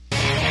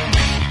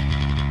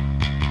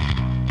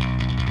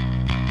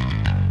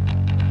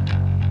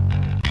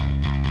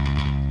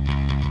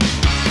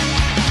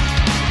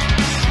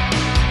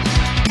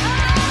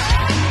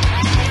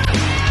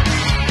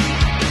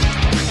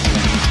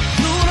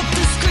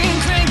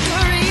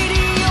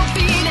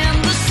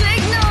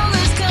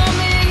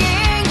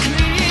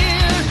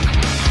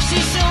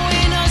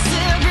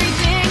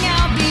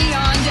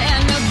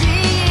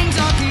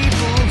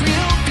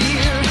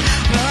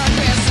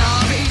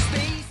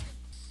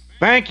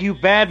Thank you,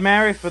 Bad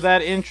Mary, for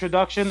that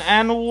introduction,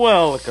 and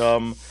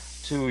welcome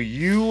to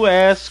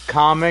U.S.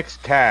 Comics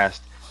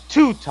Cast.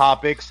 Two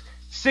topics,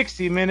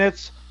 60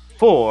 minutes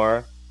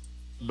for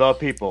the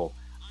people.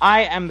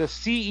 I am the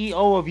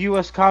CEO of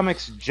U.S.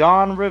 Comics,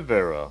 John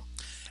Rivera.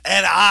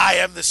 And I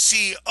am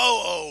the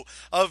COO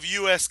of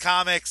US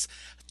Comics,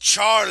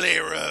 Charlie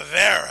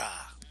Rivera.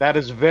 That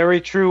is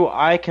very true.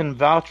 I can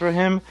vouch for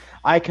him.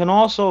 I can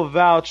also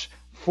vouch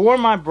for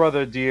my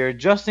brother, dear,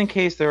 just in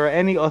case there are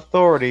any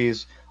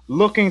authorities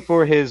looking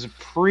for his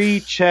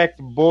pre-checked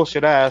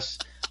bullshit ass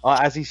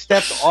as he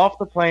stepped off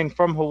the plane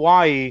from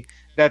Hawaii.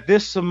 That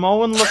this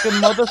Samoan-looking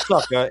mother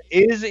sucker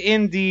is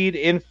indeed,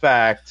 in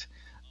fact,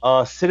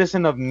 a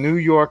citizen of New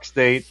York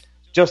State,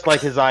 just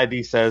like his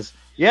ID says.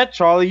 Yeah,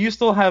 Charlie, you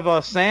still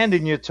have sand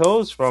in your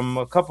toes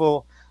from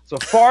so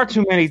far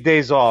too many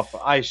days off,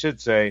 I should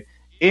say,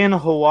 in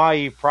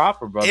Hawaii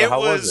proper, brother. It How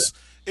was it? was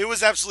it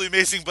was absolutely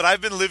amazing, but I've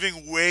been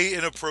living way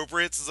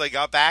inappropriate since I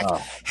got back.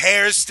 Oh,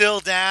 Hair's still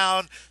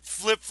down,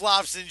 flip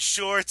flops and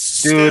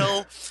shorts dude,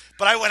 still.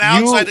 But I went out,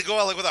 so I had you to go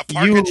out like with a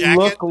parka you jacket.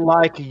 look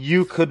like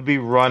you could be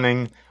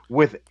running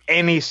with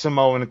any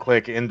Samoan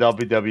clique in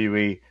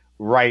WWE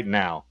right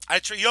now.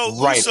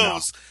 Yo, Right now.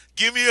 Usos,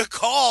 give me a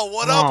call.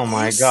 What up, Oh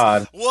my Us?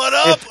 God. What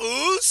up, If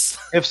Us?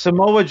 if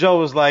Samoa Joe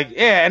was like,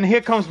 yeah, and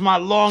here comes my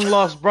long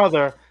lost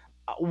brother,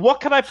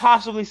 what could I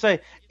possibly say?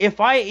 If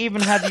I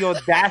even had the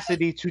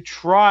audacity to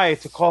try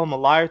to call him a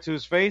liar to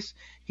his face,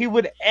 he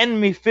would end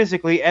me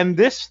physically, and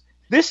this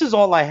is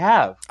all I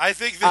have. I If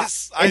think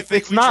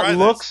it's we not try this.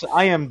 looks,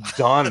 I am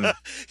done.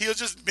 He'll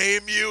just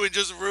maim you and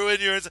just ruin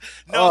yours.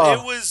 No, it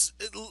Oh, was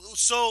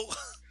so.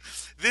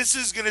 This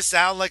is gonna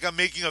sound like I'm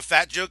making a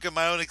fat joke at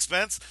my own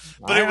expense,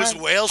 but it was I,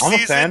 whale I'm a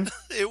season. fan.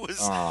 It was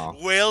Oh,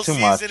 whale too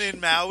season much, in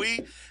Maui,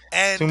 too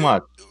and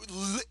much.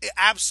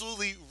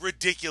 absolutely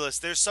ridiculous.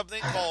 There's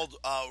something called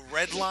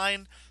Red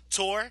Line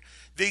Tour.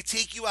 They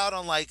take you out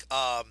on like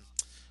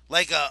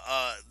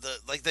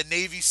the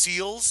Navy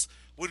SEALs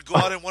would go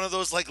out in one of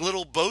those like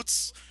little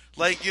boats,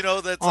 like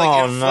that's like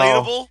Oh no,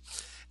 inflatable,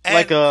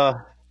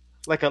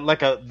 like and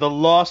a the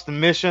lost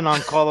mission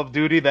on Call of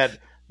Duty that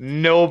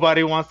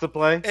nobody wants to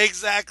play.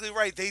 exactly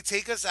right. They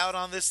take us out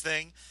on this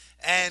thing,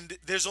 and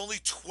there's only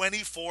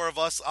 24 of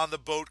us on the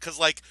boat because,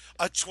 like,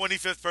 a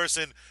 25th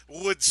person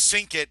would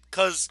sink it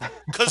because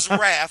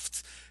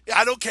raft.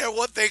 I don't care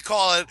what they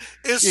call it.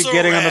 It's You're a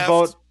getting on the raft.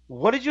 boat.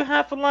 What did you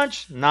have for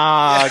lunch? Yeah.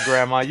 Nah,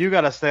 Grandma, you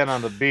gotta stand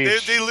on the They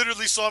beach.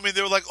 literally saw me and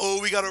they were like,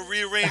 "Oh, we got to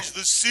rearrange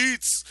the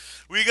seats.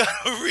 We got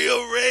to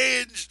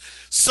rearrange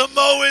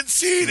Samoan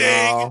seating.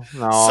 No,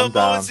 no, I'm Samoan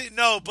down. seat."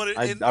 No, but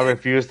I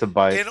refuse to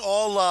bite. in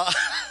all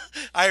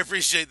I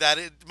appreciate that.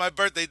 My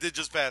birthday did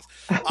just pass.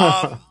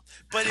 Um,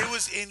 but it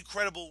was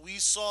incredible. We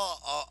saw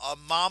a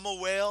mama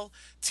whale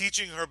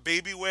teaching her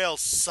baby whale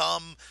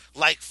some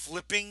like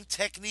flipping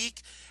technique,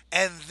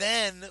 and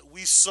then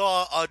we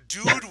saw a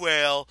dude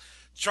whale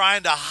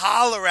trying to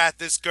holler at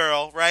this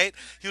girl. Right?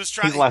 He's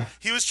like,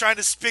 He was trying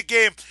to spit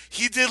game.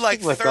 He did like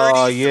he's like,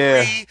 oh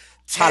yeah, 33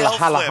 holla, tail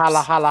holla, holla,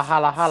 flips. holla,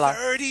 holla, holla.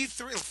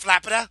 33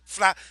 flappida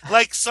flap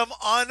like some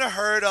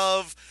unheard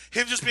of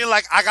him just being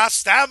like, I got Oh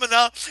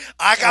stamina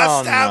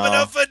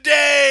no. for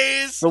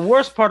days. The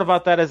worst part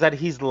about that is that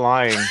he's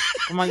lying.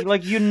 Come on,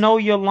 like you know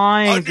you're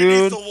lying,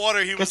 Underneath the dude.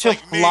 water he was Get your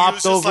like me. He was flopped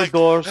just over like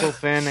dorsal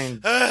fin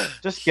and uh,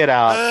 just get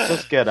out. uh,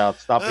 Just get out.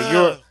 Stop it.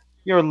 uh.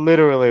 You're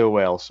literally a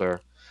whale, sir.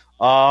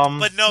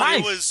 But no, Nice,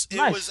 it was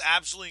nice.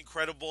 absolutely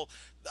incredible.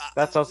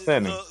 That's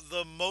outstanding.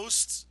 The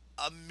most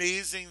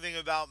amazing thing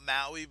about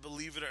Maui,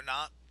 believe it or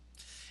not,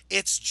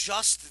 it's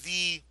just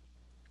the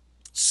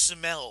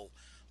smell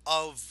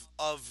of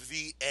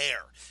the air.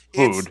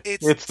 Food.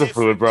 It's It's the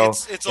food, different. bro.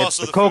 It's It's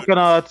also the the food. The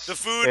coconuts.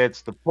 food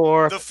It's the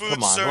pork. the food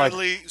Come on, like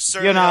you're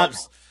certainly not,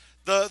 helps.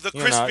 The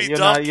you're not, crispy you're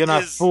duck not, you're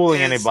not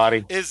fooling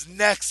anybody. is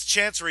next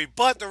chancery.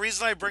 But the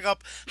reason I bring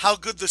up how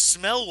good the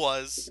smell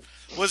was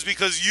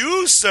because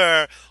you,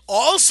 sir,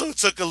 also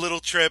took a little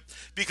trip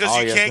because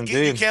Oh yes, you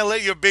indeed. can't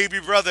let your baby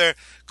brother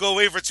go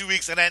away for 2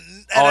 weeks and Oh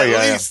at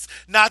yeah, yeah. least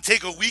not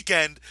take a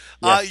weekend.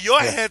 Yes,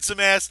 Your yes. handsome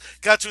ass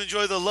got to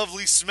enjoy the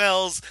lovely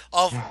smells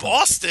of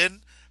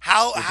Boston. This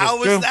is How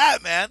was true.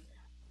 that, man?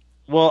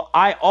 Well,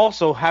 I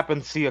also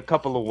happened to see a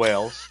couple of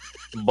whales,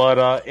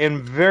 but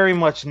in very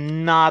much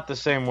not the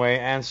same way,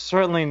 and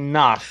certainly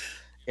not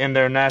in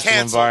their natural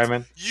Canceled.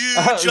 environment. You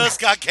just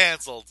got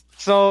canceled.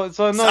 So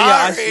no,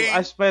 yeah, I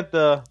Sorry. spent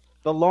the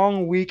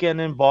long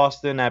weekend in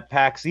Boston at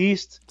PAX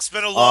East.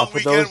 Spent a long For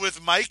weekend those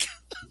with Mike.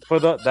 for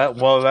the that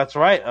well, that's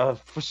right.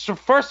 So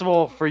first of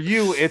all, for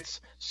you,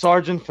 it's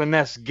Sergeant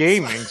Finesse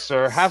Gaming,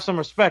 sir. Have some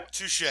respect.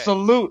 Touche.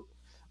 Salute.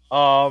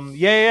 Yeah,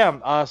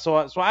 yeah. So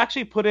I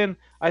actually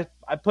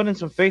I put in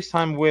some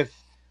FaceTime with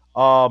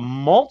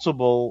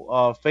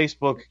multiple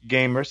Facebook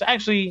gamers.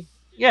 Actually,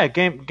 yeah,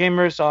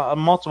 gamers on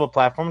multiple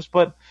platforms,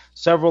 but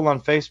several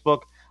on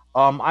Facebook.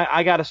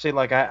 I gotta say,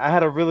 like, I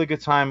had a really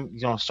good time.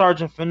 You know,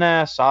 Sergeant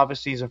Finesse,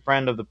 obviously, he's a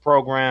friend of the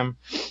program.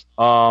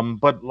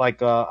 But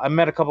like, I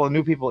met a couple of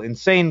new people: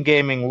 Insane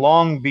Gaming,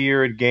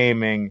 Longbeard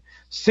Gaming,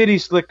 City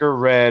Slicker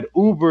Red,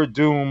 Uber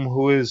Doom,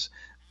 who is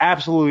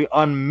absolutely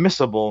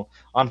unmissable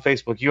on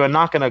Facebook. You are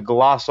not going to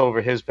gloss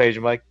over his page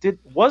and be like, "Did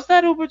was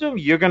that Uber Doom?"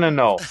 You're gonna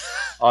know.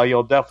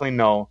 You'll definitely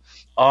know.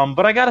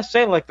 But I gotta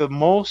say, like the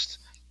most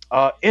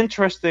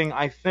interesting,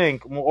 I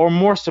think, or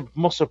most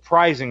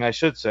surprising, I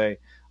should say,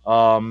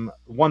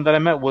 one that I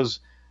met was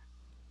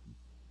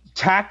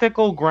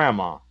Tactical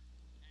Grandma,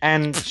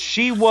 and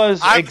she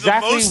was I'm the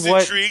exactly most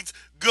what. intrigued.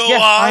 Go Yeah,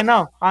 I on.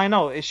 know, I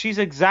know. She's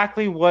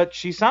exactly what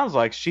she sounds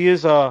like.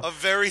 A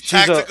very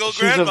She's a, tactical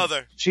she's a,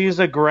 grandmother. she's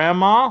a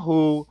grandma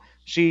who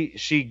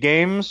she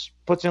games,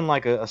 puts in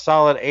like a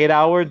solid 8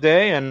 hour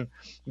day, and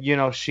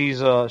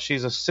she's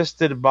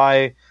assisted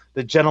by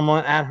the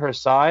gentleman at her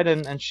side,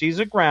 and she's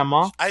a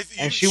grandma,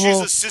 and she She's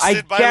will. I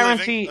assisted by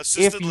living, guarantee,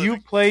 if assisted you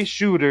living. play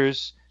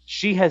shooters,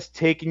 she has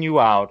taken you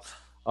out.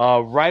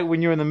 Right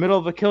when you're in the middle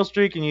of a kill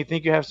streak and you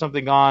think you have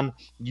something on,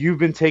 you've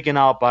been taken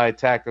out by a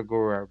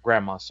tactical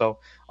grandma. So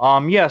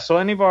yeah, so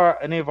any of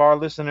our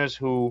listeners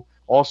who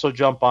also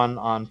jump on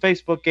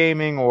Facebook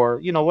gaming or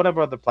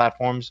whatever other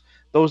platforms,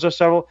 those are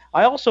several.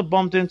 I also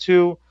bumped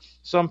into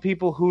some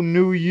people who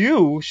knew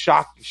you,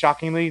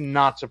 shockingly,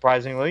 not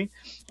surprisingly,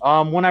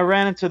 when I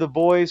ran into the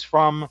boys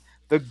from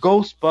the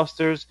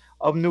Ghostbusters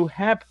of New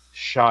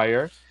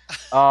Hampshire.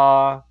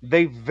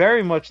 They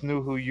very much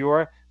knew who you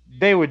are.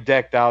 They were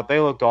decked out. They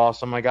looked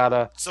awesome. I got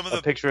a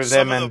picture of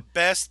Some them, of the and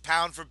best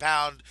pound for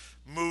pound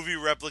movie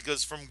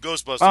replicas from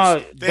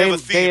Ghostbusters. They have a they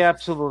theme,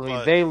 absolutely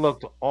but they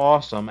looked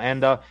awesome.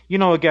 And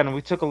again,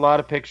 we took a lot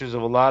of pictures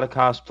of a lot of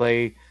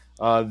cosplay.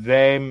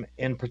 Them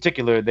in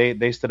particular,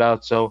 they stood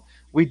out. So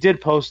we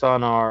did post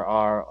on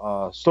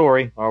our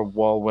story, our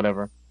wall,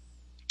 whatever.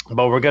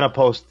 But we're gonna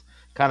post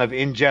kind of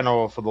in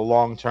general for the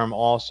long term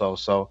also,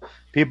 so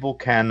people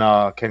can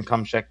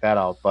come check that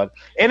out. But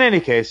in any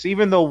case,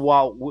 even though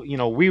while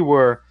we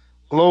were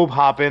globe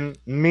hopping,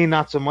 me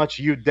not so much,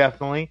 you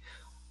definitely,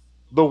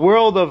 the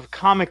world of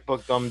comic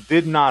bookdom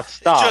did not it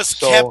stop. just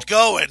kept So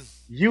going.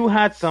 you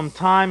had some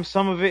time,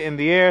 some of it in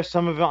the air,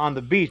 some of it on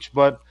the beach.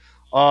 But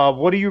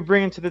what are you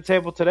bringing to the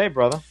table today,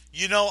 brother?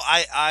 You know,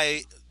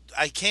 I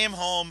came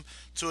home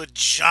to a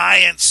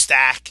giant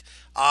stack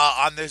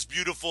on this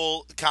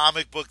beautiful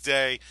comic book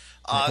day.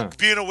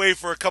 Being away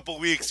for a couple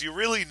weeks, you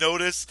really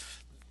notice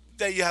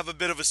that you have a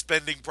bit of a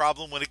spending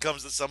problem when it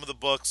comes to some of the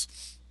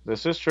books.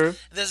 This is true.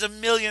 There's a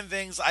million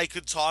things I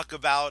could talk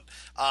about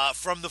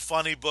from the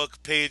funny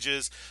book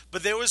pages,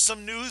 but there was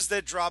some news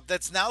that dropped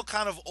that's now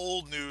kind of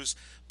old news,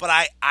 but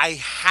I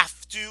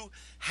have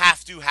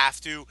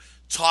to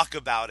talk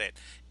about it.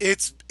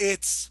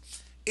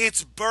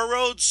 It's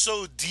burrowed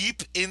so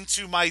deep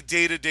into my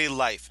day to day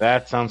life.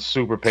 That sounds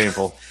super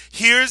painful.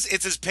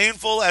 It's as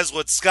painful as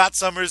what Scott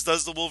Summers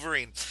does to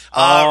Wolverine.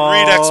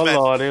 Read X Oh Men,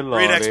 lordy,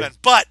 read X lordy. Men,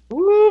 but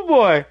Woo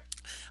boy.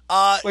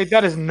 uh, Wait,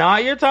 that is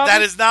not your that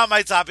topic? is not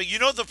my topic. You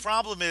know what the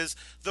problem is?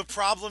 The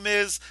problem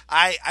is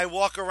I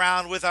walk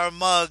around with our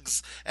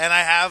mugs and I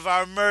have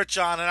our merch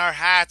on and our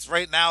hats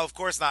right now. Of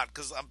course not,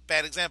 because I'm a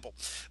bad example.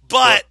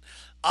 Sure. But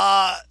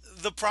uh,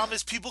 the problem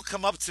is people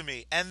come up to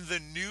me and the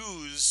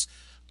news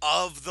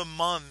of the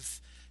month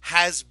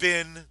has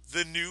been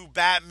the new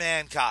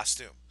Batman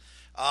costume.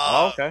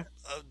 Oh, Uh, okay.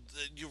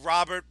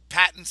 Robert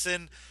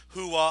Pattinson,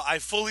 who I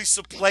fully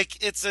support.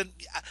 Like it's a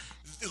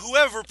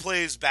whoever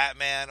plays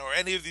Batman or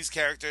any of these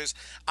characters,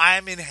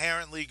 I'm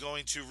inherently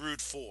going to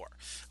root for.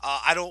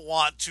 I don't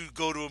want to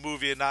go to a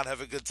movie and not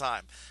have a good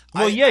time.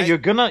 Well, I, yeah, I you're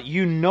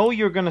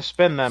gonna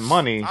spend that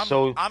money,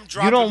 so I'm you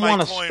dropping don't my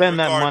want to coin spend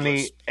that regardless.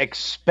 money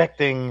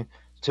expecting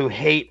to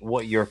hate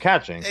what you're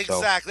catching. So,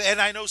 Exactly.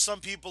 And I know some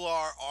people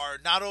are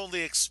not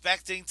only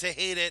expecting to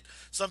hate it,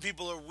 some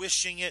people are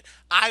wishing it.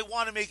 I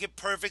want to make it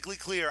perfectly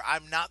clear.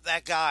 I'm not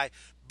that guy.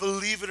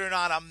 Believe it or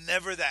not, I'm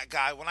never that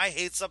guy. When I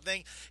hate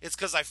something, it's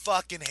because I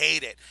fucking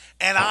hate it.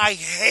 And I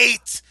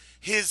hate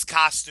his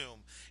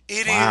costume.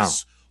 It wow,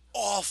 is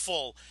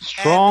awful.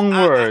 And strong and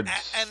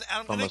words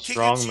I'm from gonna a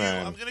kick it strong to you.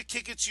 I'm man. gonna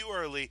kick it to you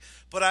early,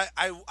 but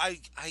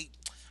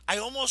I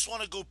almost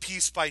want to go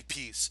piece by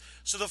piece.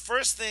 So the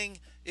first thing,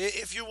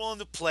 if you're willing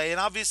to play, and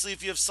obviously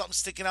if you have something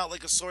sticking out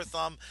like a sore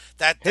thumb,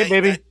 that Hey,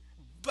 that that, baby,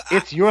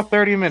 it's your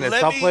 30 minutes.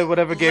 let I'll me play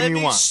whatever game let you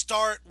me want.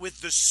 start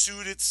with the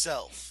suit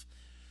itself.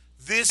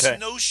 This Okay.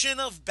 notion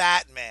of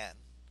Batman,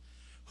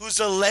 who's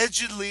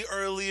allegedly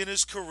early in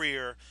his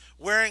career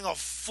wearing a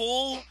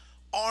full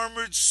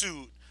armored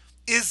suit,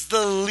 is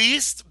the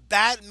least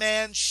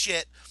Batman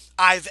shit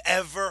I've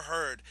ever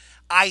heard.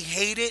 I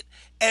hate it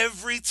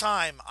every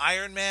time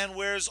Iron Man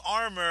wears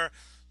armor.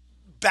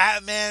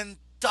 Batman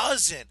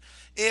doesn't.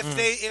 Mm.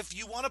 If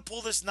you want to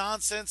pull this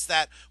nonsense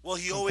that well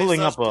he I'm always pulling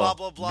does up blah a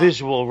blah blah.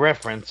 visual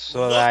reference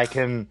so that I Look,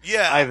 can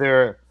yeah.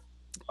 either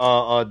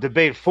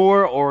debate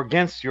for or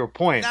against your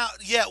point, Now,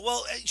 yeah,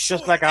 well,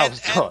 just sure. like I was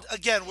And taught.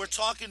 again, we're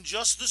talking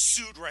just the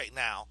suit right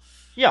now.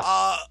 Yeah.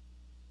 Uh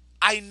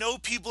I know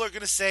people are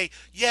going to say,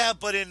 yeah,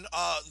 but in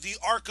the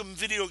Arkham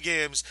video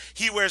games,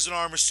 he wears an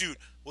armor suit.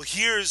 Well,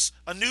 here's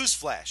a news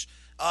flash.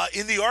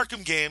 In the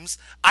Arkham games,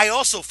 I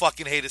also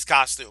fucking hate his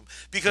costume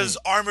because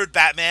Mm. armored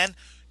Batman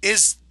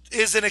is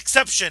is an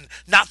exception,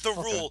 not the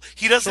Okay. rule.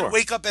 He doesn't Sure.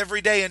 wake up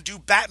every day and do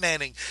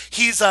Batmaning.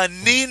 He's a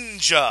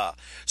ninja.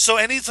 So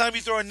anytime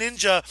you throw a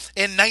ninja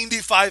in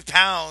 95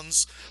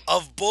 pounds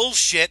of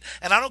bullshit,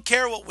 and I don't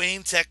care what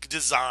Wayne Tech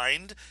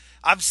designed,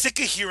 I'm sick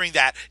of hearing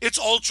that. It's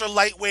ultra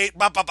lightweight.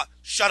 Blah, blah, blah.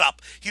 Shut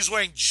up. He's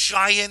wearing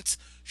giant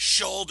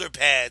shoulder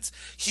pads.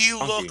 He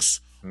Funky.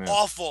 looks Yeah.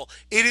 awful.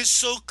 It is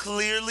so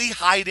clearly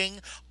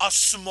hiding a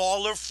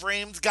smaller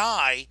framed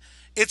guy.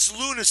 It's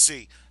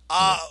lunacy.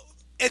 Yeah.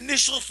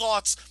 Initial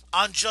thoughts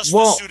on just the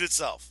Well, suit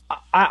itself.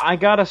 I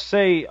gotta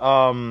say,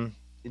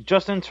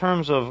 just in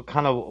terms of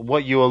kind of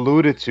what you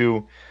alluded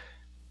to,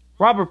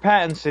 Robert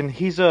Pattinson,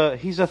 he's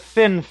a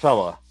thin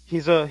fella.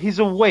 He's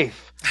a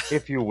waif,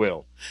 if you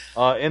will,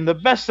 in the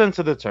best sense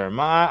of the term.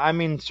 I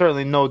mean,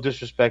 certainly no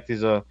disrespect.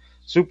 He's a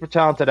super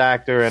talented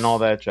actor and all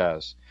that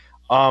jazz.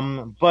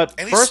 But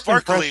And he's first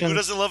sparkly. Who impressions,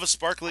 doesn't love a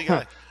sparkly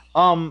guy?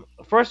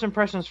 first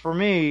impressions for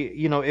me,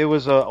 it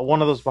was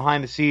one of those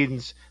behind the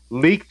scenes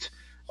leaked,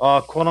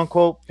 quote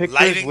unquote pictures,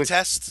 Lighting which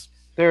test.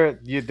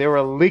 they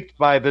were leaked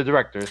by the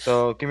director.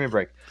 So give me a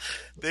break.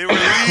 They were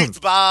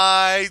leaked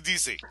by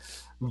DC.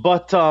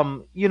 But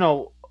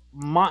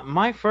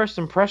my first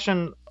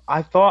impression,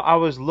 I thought I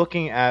was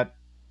looking at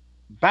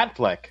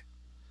Batfleck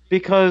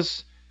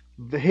because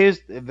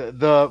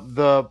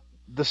the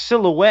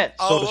silhouette,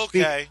 so to Oh,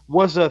 speak, okay.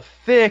 was a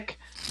thick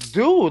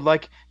dude.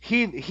 Like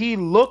he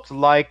looked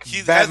like He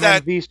had Batman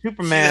that. v He had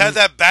Superman.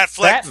 that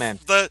Batman.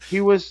 Batfleck. The Ben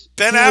He was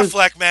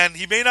Affleck man.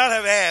 He may not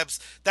have abs.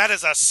 That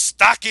is a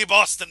stocky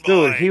Boston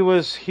dude. boy. He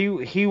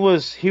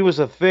was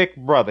a thick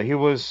brother.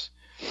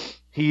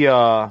 He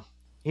uh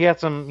he had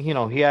some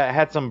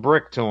had some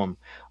brick to him.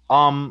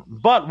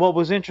 But what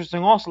was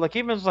interesting also, like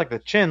even just like the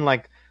chin,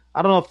 like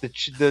I don't know if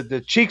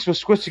the cheeks were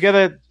squished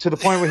together to the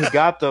point where he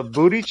got the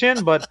booty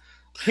chin, but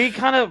he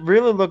kind of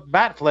really looked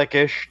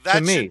Batfleckish to That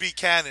should me. be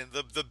canon.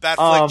 The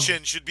Batfleck Um,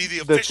 chin should be the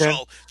the chin,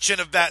 official chin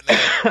of Batman.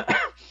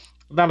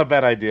 not a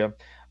bad idea.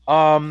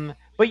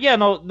 But yeah,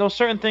 no,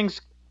 certain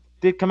things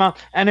did come out,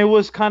 and it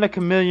was kind of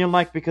chameleon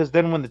like because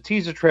then when the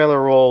teaser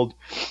trailer rolled,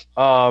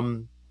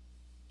 um,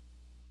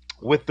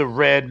 with the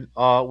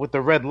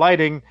red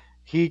lighting,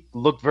 he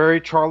looked very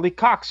Charlie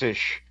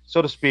Coxish,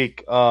 so to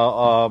speak.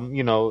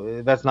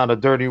 That's not a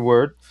dirty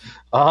word.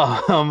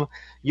 Um,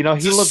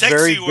 It's he a looked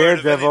very sexy word,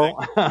 if anything.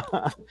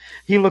 Daredevil.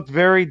 He looked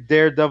very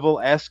Daredevil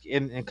esque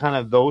in kind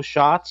of those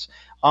shots.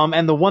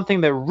 And the one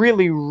thing that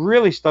really,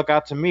 really stuck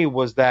out to me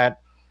was that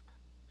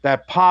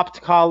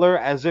popped collar,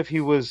 as if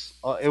it was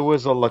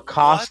a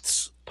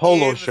Lacoste What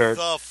polo in shirt.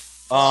 the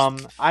fuck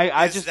is I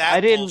that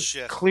didn't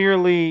bullshit?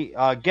 clearly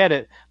get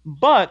it,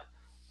 but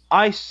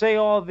I say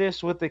all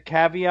this with the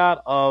caveat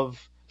of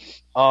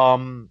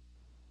um,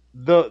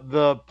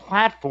 the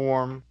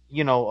platform.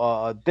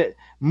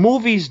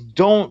 Movies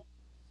don't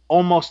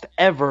almost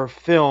ever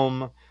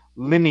film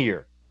linear.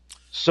 Of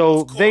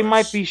So they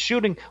might course. be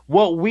shooting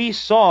what we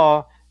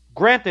saw.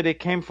 Granted, it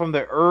came from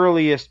the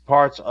earliest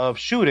parts of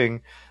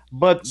shooting,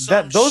 but Some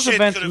that those shit could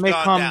events have may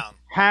gone come down.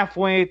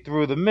 halfway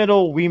through the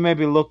middle. We may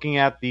be looking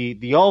at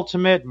the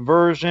ultimate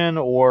version,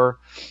 or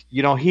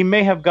he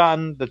may have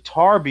gotten the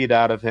tar beat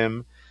out of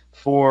him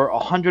for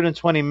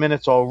 120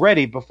 minutes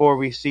already before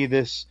we see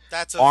this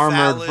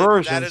armored That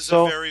version. is a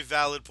So very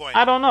valid point.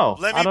 I don't know.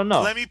 Let I me don't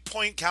know. let me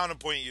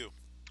counterpoint you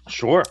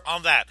Sure.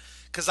 on that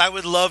cuz I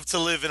would love to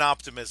live in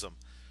optimism.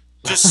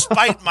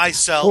 Despite For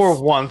myself,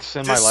 once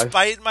in my life.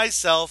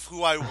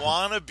 who I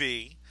want to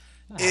be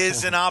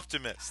is an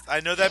optimist. I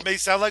know that may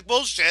sound like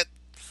bullshit,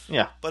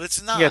 Yeah. but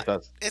it's Yeah, it not.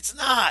 does. It's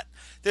not.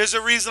 There's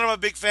a reason I'm a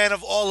big fan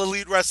of all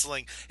elite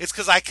wrestling. It's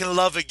because I can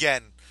love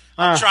again.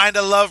 I'm Ah, trying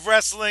to love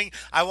wrestling.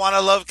 I want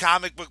to love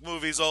comic book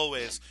movies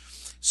always.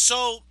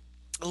 So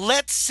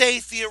let's say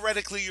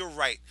theoretically you're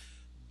right.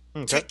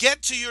 To okay.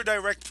 get to your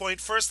direct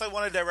point, first I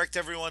want to direct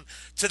everyone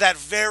to that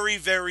very,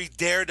 very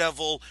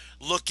daredevil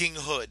looking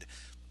hood.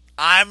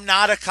 I'm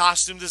not a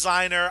costume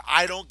designer.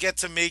 I don't get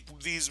to make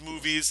these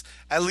movies,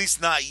 at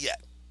least not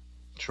yet.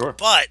 Sure.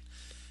 But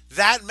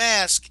that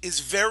mask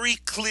is very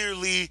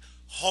clearly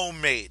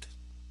homemade.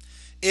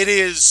 It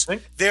is.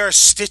 Think. There are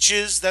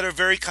stitches that are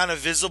very kind of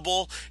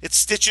visible. It's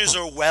stitches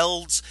Huh. or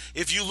welds.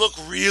 If you look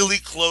really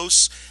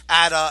close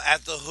at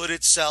the hood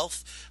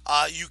itself,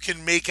 you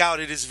can make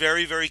out it is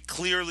very very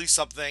clearly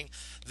something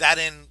that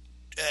in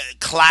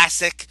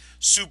classic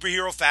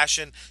superhero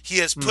fashion he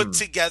has put Hmm.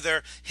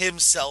 together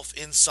himself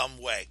in some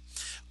way.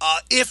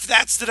 If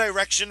that's the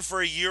direction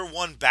for a year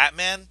one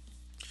Batman,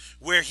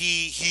 where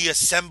he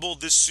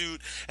assembled this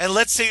suit. And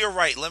let's say you're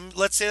right.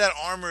 Let's say that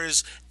armor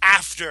is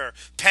after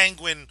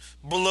Penguin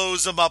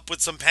blows him up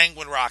with some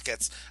Penguin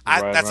rockets.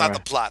 Right. That's not the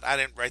Right. plot. I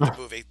didn't write the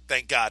movie,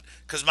 thank God,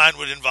 because mine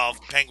would involve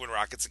Penguin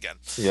rockets again.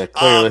 Yeah. Um,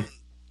 Clearly.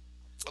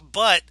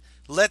 but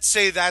let's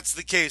say that's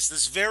the case.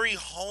 This very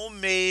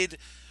homemade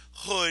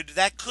hood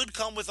that could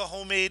come with a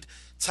homemade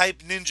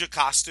type ninja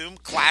costume,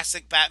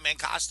 classic Batman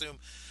costume.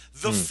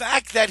 The Hmm.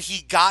 fact that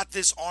he got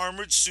this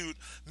armored suit,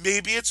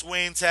 maybe it's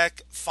Wayne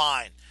Tech,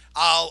 fine.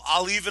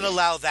 I'll even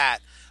allow that.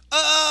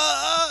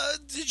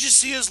 Did you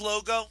see his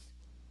logo?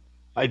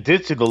 I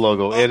did see the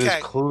logo. It is Okay,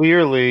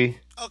 clearly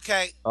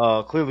Okay.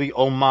 Clearly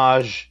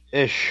homage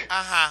ish.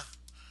 Uh huh.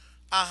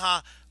 Uh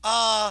huh.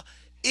 Uh,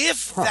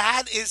 if Huh.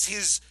 that is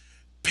his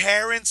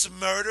parents'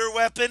 murder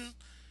weapon,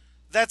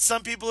 that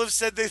some people have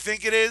said they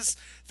think it is,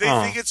 they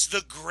think Uh, it's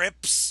the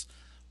grips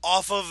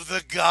off of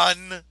the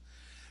gun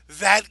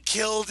that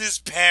killed his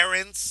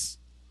parents.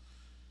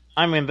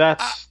 I mean Uh,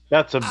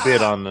 that's a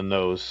bit uh, on the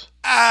nose.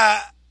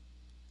 uh,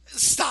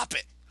 Stop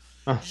it.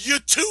 Uh, You're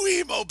too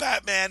emo,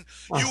 Batman.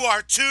 You uh,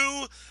 are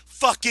too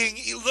fucking.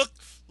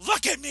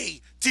 Look at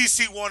me,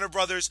 DC Warner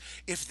Brothers.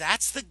 If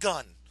that's the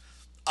gun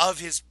of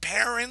his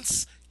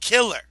parents'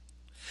 killer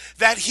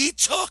that he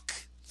took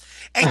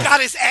and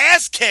got his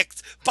ass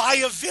kicked by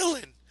a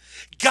villain,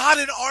 got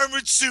an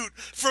armored suit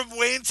from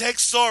Wayne Tech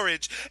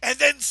Storage, and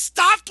then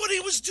stopped what he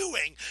was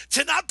doing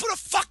to not put a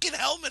fucking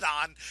helmet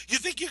on. You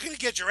think you're gonna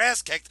get your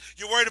ass kicked?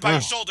 You're worried about your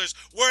uh. shoulders,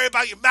 worried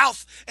about your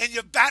mouth and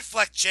your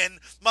Batfleck chin,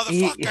 Y-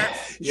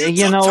 motherfucker. You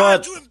You took know time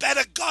what? to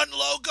embed a gun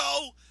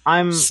logo.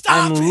 I'm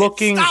Stop it!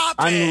 looking Stop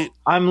it!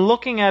 I'm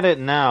looking at it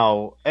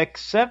now,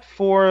 except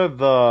for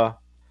the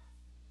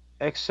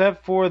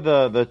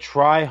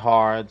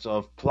tryhards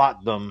of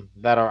plotdom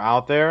that are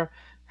out there.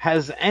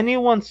 Has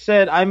anyone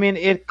said? I mean,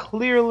 it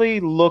clearly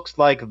looks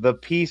like the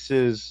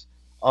pieces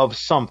of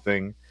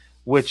something,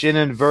 which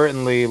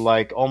inadvertently,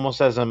 like almost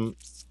as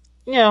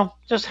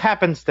just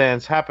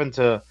happenstance, happened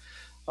to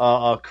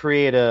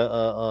create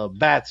a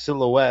bat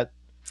silhouette.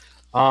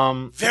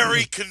 Um,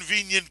 Very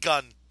convenient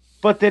gun.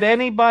 but did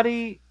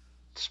anybody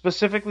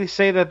specifically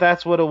say that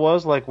that's what it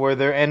was? Like, were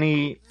there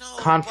any No,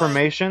 but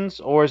confirmations,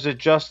 or is it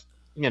just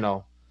you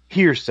know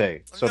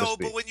hearsay, so to no,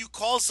 but speak? when you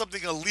call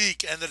something a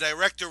leak and the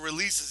director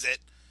releases it,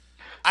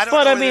 I don't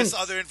But know I where this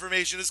mean, other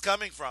information is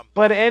coming from.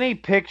 but any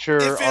picture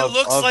If it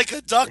looks of like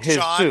a duck, his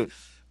John, suit,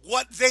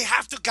 what they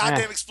have to eh,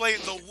 goddamn explain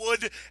the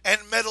wood and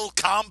metal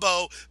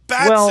combo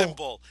bat well,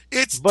 symbol.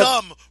 It's but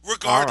dumb all right,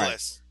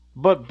 regardless.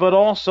 but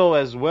also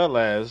as well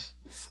as,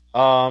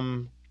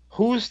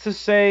 who's to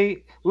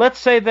say? Let's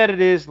say that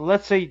it is.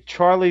 Let's say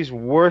Charlie's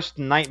worst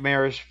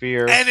nightmarish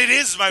fear And it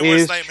is my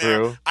worst is nightmare.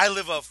 true. I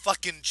live a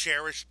fucking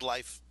cherished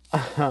life.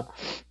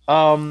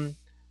 um,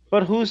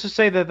 but who's to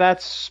say that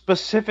that's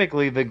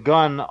specifically the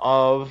gun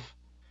of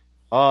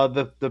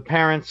the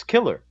parent's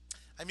killer?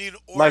 I mean,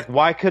 or Like,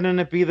 why couldn't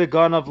it be the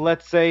gun of,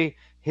 let's say,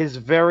 his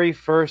very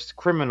first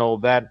criminal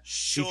that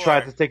he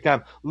tried sure. to take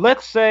down?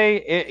 Let's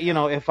say,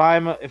 Yeah. if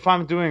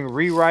I'm doing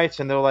rewrites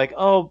and they're like,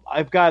 oh,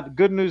 I've got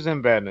good news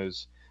and bad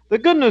news. The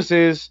good news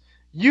is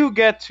you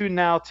get to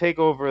now take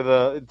over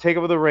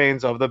the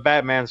reins of the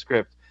Batman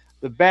script.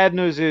 The bad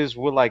news is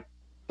we're like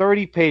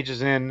 30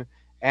 pages in,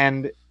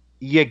 and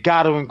you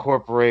got to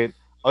incorporate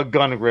a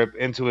gun grip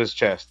into his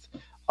chest.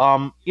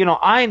 I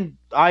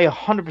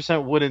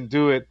 100% wouldn't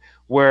do it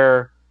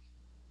where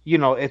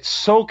it's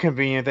so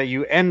convenient that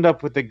you end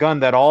up with the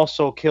gun that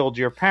also killed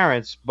your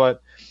parents.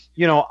 But,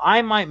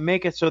 I might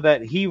make it so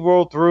that he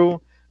rolled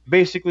through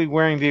basically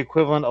wearing the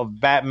equivalent of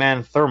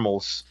Batman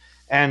thermals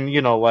and,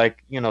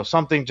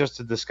 something just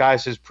to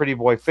disguise his pretty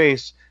boy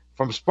face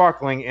from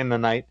sparkling in the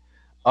night.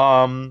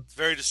 Um, It's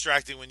very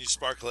distracting when you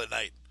sparkle at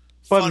night.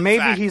 but Fun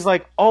maybe he's fact.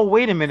 like, oh,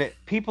 wait a minute,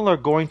 people are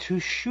going to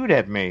shoot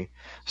at me.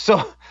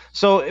 So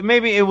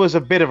maybe it was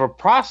a bit of a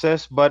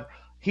process, but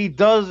he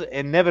does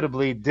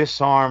inevitably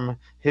disarm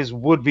his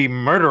would-be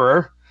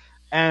murderer,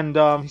 and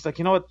he's like,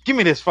 you know what, give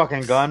me this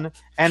fucking gun,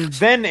 and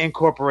then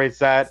incorporates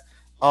that,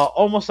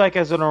 almost like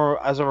as a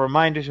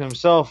reminder to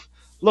himself,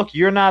 look,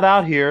 you're not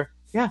out here.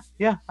 Yeah,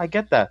 yeah, I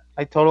get that.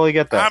 I totally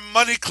get that. I'm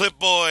Money Clip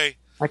Boy.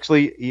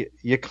 Actually,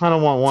 you kind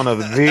of want one of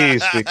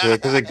these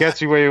because it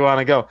gets you where you want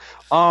to go.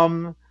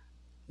 No,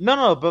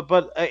 no,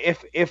 but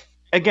if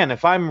again,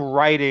 if I'm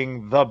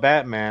writing the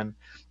Batman,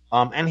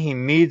 and he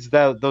needs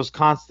those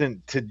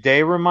constant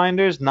today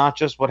reminders, not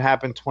just what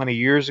happened 20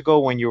 years ago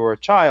when you were a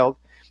child,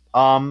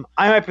 I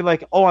might be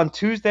like, oh, on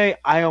Tuesday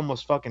I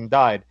almost fucking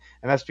died,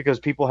 and that's because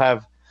people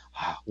have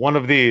one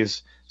of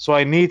these, so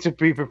I need to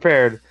be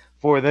prepared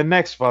for the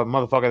next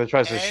motherfucker that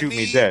tries to shoot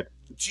me Any? dead.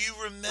 Do you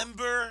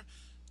remember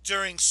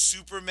during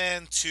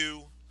Superman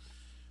 2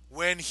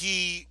 when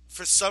he,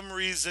 for some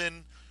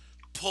reason,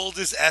 pulled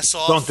his S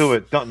Don't do off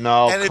it. Don't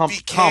no. and it Come on.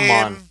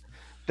 became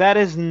That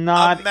is a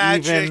not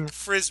magic even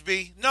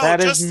frisbee? No, that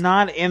is just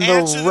not in the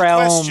answer the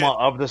realm question.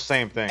 of the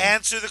same thing.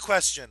 Answer the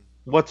question.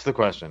 What's the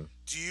question?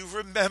 Do you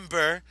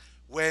remember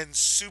when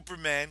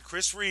Superman,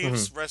 Chris Hmm.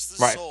 Reeves, rest his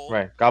Right, soul,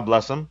 right. God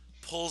bless him.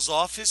 pulls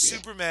off his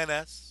Superman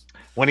S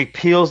When he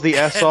peels the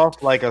S and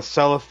off like a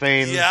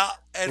cellophane, yeah,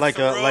 and like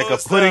a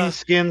throws pudding the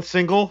skin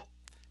single,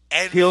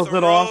 and peels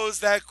it off, throws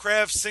that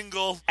Kraft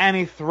single. and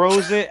he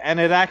throws it, and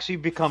it actually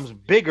becomes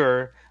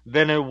bigger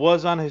than it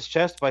was on his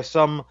chest by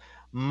some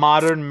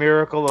modern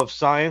miracle of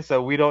science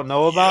that we don't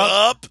know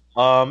about.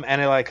 Yup. And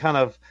it like kind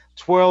of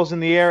twirls in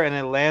the air, and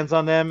it lands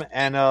on them,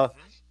 and Mhm.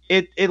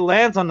 it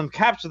lands on them,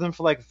 captures them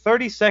for like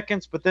 30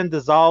 seconds, but then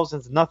dissolves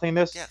into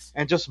nothingness Yes.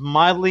 and just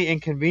mildly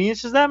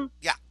inconveniences them.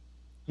 Yeah.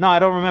 No, I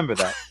don't remember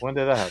that. When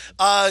did that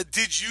happen?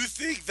 Did you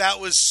think that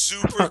was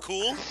super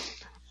cool?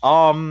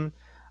 Um,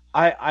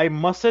 I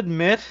must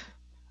admit,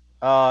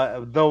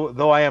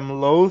 though I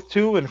am loath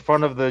to in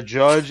front of the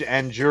judge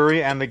and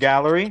jury and the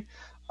gallery.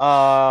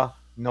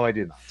 No, I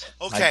did not.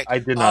 Okay. I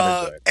did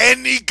not enjoy it.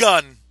 Any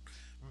gun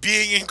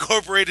being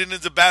incorporated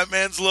into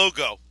Batman's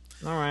logo.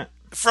 All right.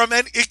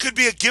 It could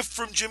be a gift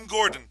from Jim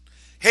Gordon.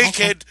 Hey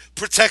Okay. kid,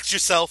 protect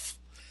yourself.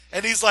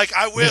 And he's like,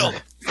 I He's will.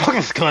 like, fuck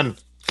this gun.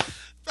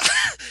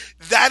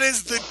 That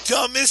is the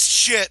dumbest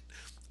shit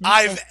Okay.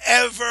 I've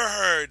ever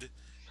heard.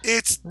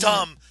 It's All right.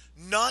 dumb.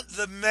 Not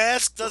the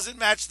mask doesn't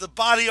match the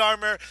body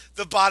armor.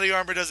 The body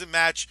armor doesn't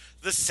match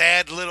the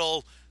sad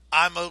little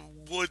I'm a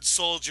wood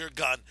soldier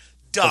gun.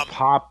 Dumb.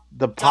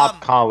 The pop Dumb.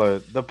 collar,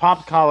 the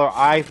pop collar.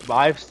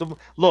 I've still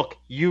look.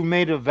 You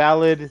made a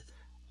valid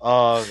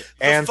The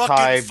fucking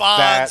anti Fonz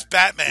bat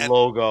Batman.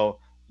 logo.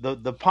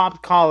 The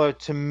pop collar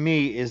to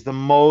me is the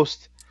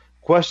most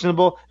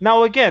questionable.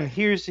 Now again,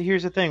 here's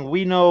the thing.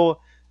 We know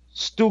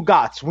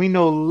Stugatz. We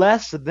know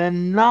less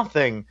than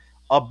nothing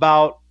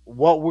about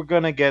what we're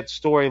gonna get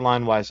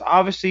storyline wise.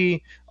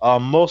 Obviously,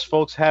 most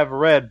folks have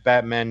read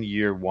Batman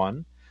Year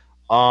One.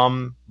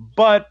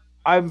 But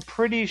I'm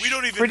We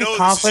don't even pretty know this is year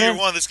confident.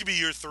 one. This could be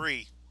year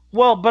three.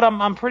 Well, but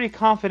I'm pretty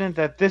confident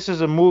that this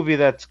is a movie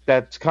that's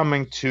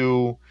coming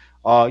to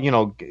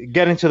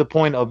getting to the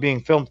point of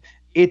being filmed.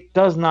 It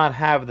does not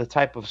have the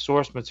type of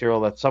source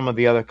material that some of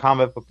the other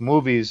comic book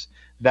movies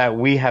that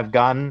we have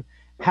gotten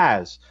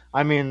has.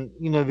 I mean,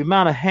 the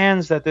amount of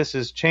hands that this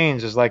has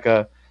changed is like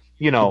a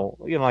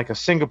like a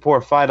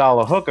Singapore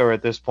 $5 hooker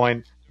at this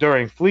point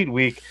during Fleet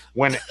Week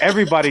when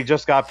everybody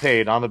just got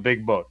paid on the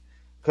big boat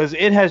because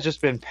it has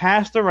just been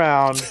passed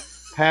around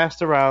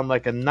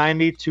like a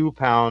 92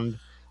 pound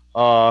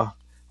uh,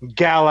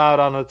 gal out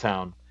on the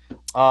town.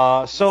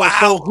 So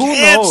Wow, who knows?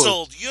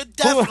 canceled. You're Who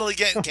definitely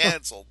getting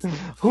canceled.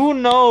 who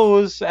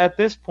knows at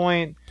this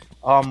point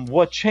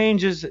what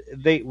changes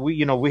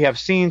we have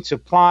seen to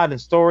plot and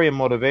story and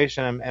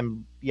motivation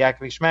and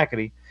yakety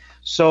schmackety.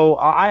 So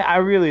I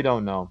really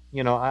don't know.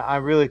 I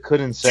really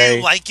couldn't Do you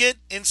say. like it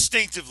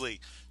instinctively?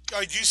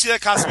 Or do you see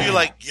that costume? You're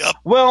like, yup.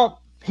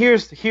 Well,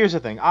 here's the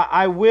thing.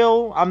 I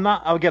will. I'm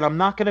not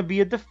going to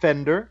be a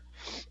defender,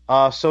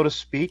 so to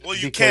speak, Well,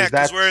 you because can't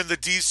because we're that's in the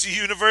DC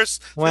universe.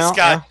 This well,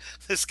 guy, yeah.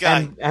 this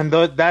guy. And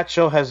that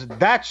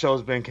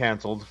show's been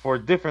canceled for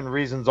different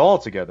reasons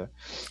altogether.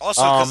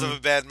 Also, because of a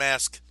Um, bad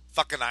mask.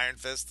 Fucking Iron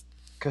Fist.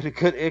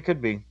 it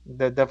could be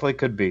that definitely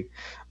could be.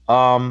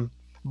 Um,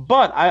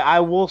 but I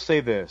will say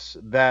this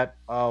that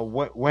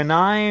when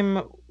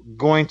I'm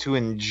going to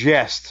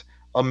ingest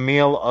a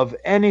meal of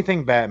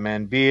anything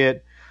Batman, be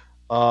it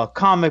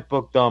comic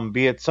book dumb,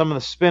 be it some of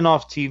the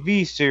spin-off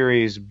TV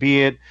series,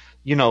 be it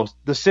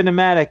the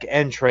cinematic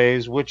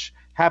entrees, which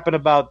happen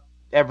about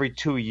every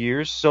 2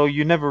 years, so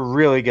you never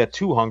really get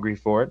too hungry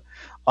for it.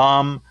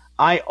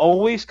 I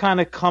always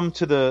kind of come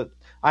to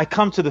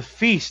the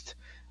feast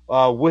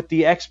with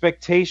the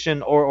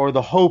expectation or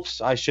the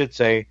hopes, I should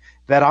say,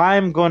 that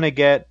I'm going to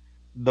get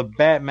the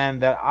Batman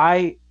that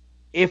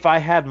if I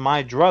had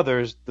my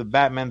druthers, the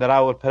Batman that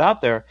I would put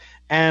out there,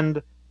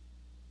 and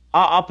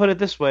I'll put it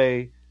this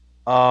way: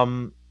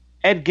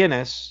 Ed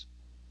Guinness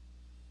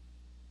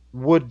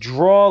would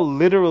draw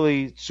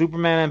literally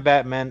Superman and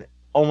Batman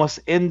almost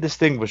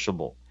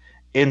indistinguishable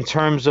in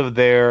terms of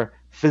their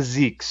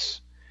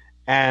physiques,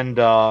 and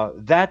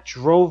that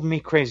drove me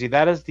crazy.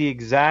 That is the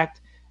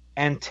exact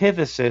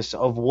antithesis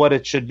of what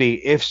it should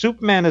be. If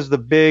Superman is the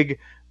big,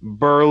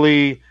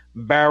 burly,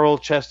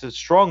 barrel-chested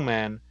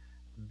strongman,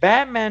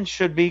 Batman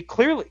should be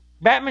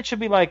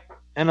like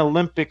an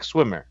Olympic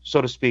swimmer,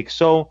 so to speak.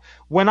 So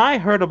when I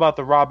heard about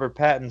the Robert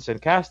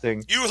Pattinson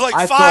casting, You were like,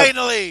 I thought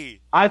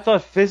finally. I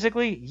thought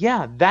physically,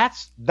 yeah,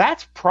 that's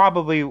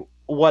probably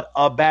what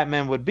a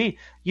Batman would be.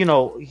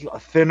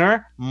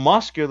 Thinner,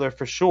 muscular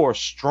for sure,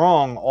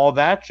 strong, all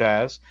that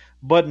jazz,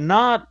 but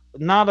not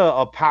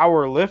a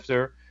power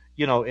lifter.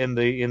 In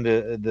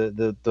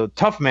the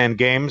tough man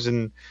games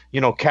and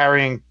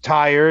carrying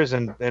tires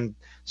and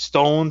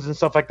stones and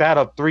stuff like that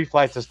up 3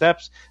 flights of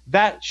steps.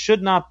 That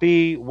should not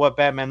be what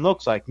Batman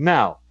looks like.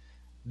 Now,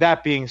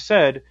 that being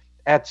said,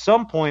 at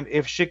some point,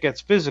 if shit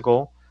gets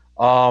physical,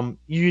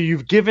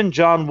 you've given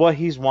John what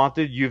he's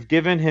wanted. You've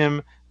given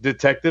him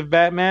Detective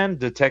Batman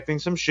detecting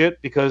some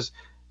shit because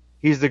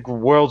he's the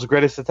world's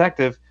greatest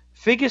detective.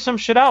 Figure some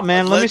shit out,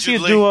 man. Let me see you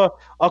do Allegedly.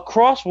 a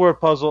crossword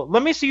puzzle.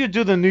 Let me see you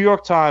do the New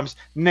York Times,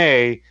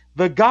 nay,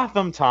 the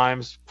Gotham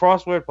Times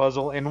crossword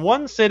puzzle in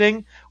one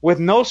sitting with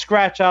no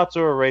scratch outs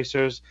or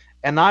erasers,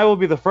 and I will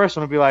be the first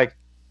one to be like,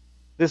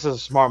 this is a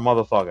smart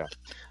motherfucker.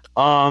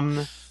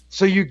 Um,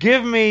 so you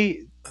give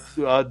me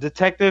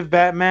Detective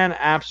Batman,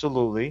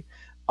 absolutely.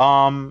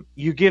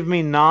 You give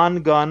me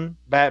non-gun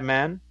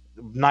Batman,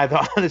 neither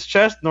on his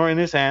chest nor in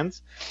his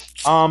hands.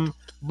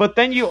 But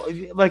then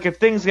like if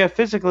things get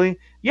physically,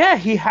 yeah,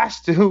 he's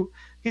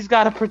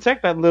got to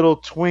protect that little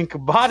twink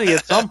body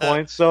at some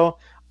point. So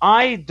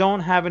I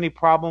don't have any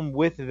problem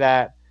with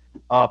that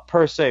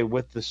per se,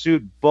 with the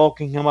suit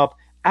bulking him up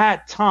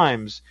at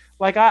times.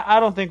 Like I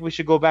don't think we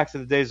should go back to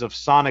the days of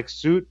Sonic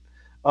suit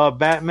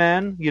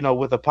Batman,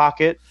 with a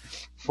pocket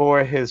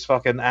for his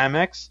fucking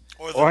Amex.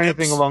 Or the or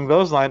anything nips. along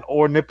those lines,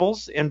 or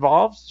nipples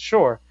involved,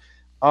 sure.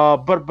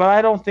 But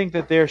I don't think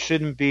that there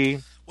shouldn't be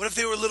What if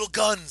they were little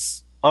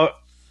guns? a,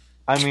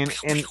 I mean,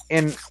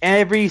 in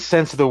every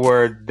sense of the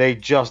word, they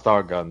just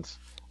are guns.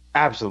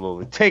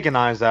 Absolutely, taking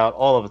eyes out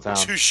all over town.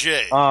 Touche.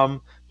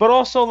 But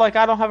also, like,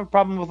 I don't have a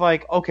problem with,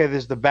 like, okay,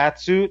 there's the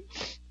bat suit,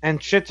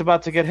 and shit's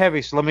about to get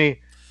heavy, so let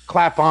me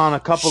clap on a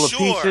couple of Sure,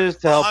 pieces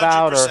to a help hundred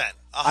out, or percent,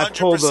 a I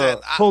hundred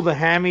percent. pulled a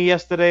hammy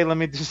yesterday. Let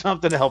me do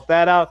something to help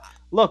that out.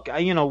 Look,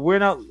 we're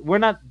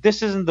not.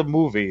 This isn't the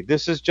movie.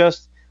 This is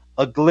just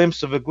a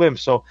glimpse of a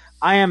glimpse. So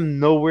I am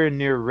nowhere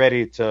near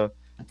ready to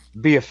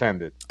be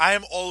offended. I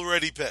am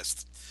already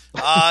pissed.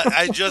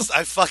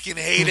 I fucking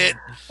hate it.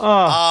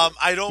 Oh,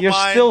 I don't you're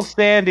still mind,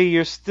 Sandy.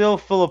 You're still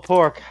full of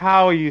pork.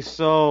 How are you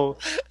so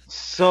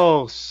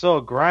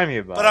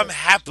grimy but about I'm it?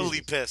 happily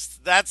Jesus.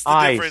 pissed. That's the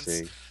I difference.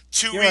 see.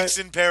 Two You're right. weeks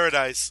in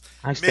paradise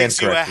I stand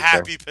makes you a corrected, sir.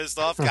 happy, pissed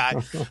off guy.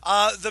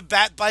 The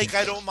bat bike,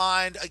 I don't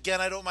mind. Again,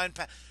 I don't mind.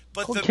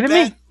 But Kidding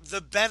me? The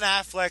Ben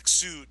Affleck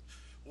suit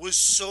was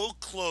so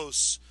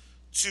close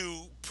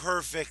to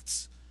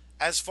perfect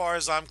as far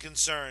as I'm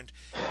concerned.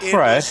 It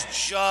Right. was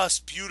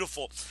just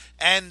beautiful.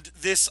 And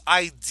this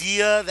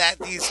idea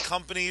that these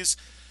companies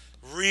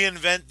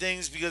reinvent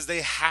things because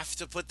they have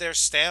to put their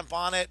stamp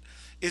on it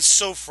is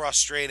so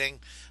frustrating.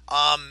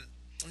 Um,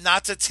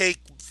 Not to take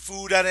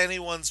food out of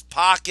anyone's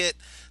pocket,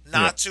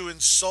 Yeah. not to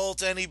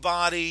insult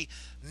anybody,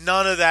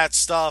 none of that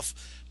stuff.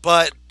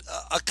 But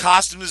a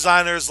costume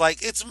designer is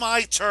like, it's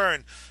my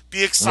turn. Be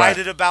Right.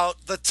 excited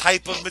about the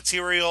type of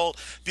material.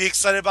 Be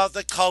excited about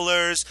the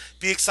colors.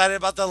 Be excited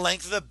about the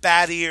length of the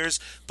bat ears.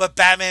 But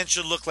Batman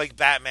should look like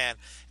Batman.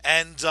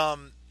 And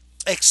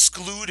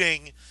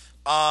excluding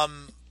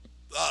um,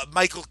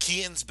 Michael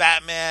Keaton's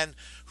Batman,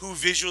 who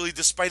visually,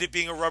 despite it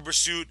being a rubber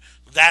suit,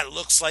 that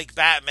looks like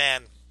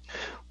Batman.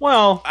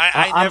 Well,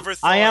 I never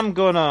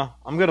thought.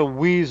 I'm gonna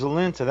weasel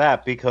into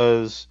that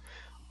because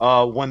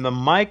when the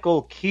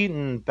Michael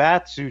Keaton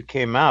Batsuit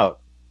came out,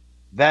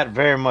 that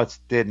very much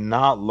did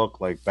not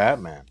look like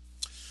Batman.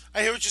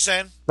 I hear what you're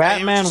saying. I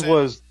hear what you're Batman saying.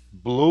 was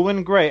blue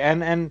and gray,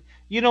 and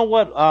you know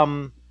what?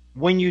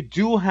 When you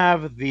do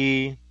have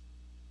the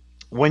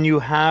when you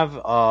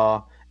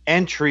have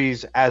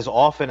entries as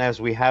often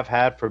as we have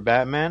had for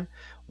Batman,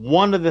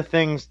 one of the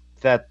things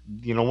that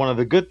one of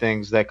the good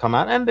things that come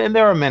out, and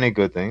there are many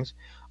good things,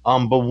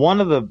 but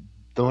one of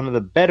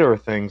the better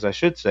things I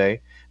should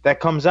say that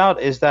comes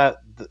out is that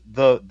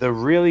the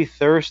really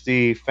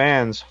thirsty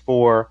fans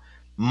for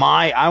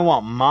my I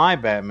want my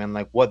Batman,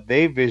 like what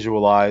they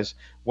visualize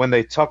when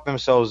they tuck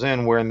themselves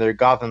in wearing their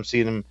Gotham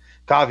City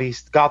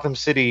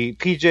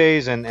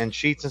PJs and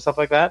sheets and stuff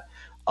like that.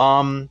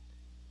 Um,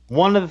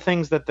 One of the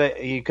things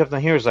that you kept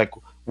on here is like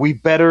we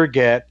better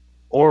get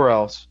or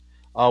else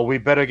we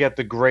better get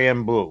the gray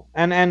and blue,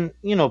 and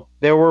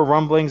there were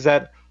rumblings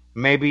that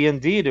maybe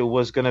indeed it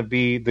was going to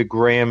be the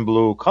gray and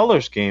blue color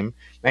scheme,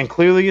 and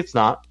clearly it's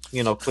not.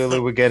 Clearly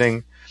we're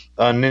getting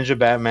Ninja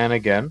Batman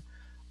again.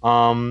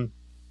 um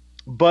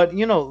but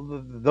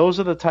those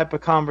are the type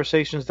of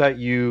conversations that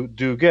you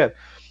do get.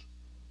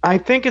 I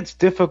think it's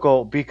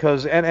difficult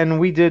because and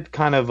we did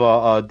kind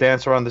of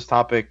dance around this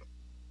topic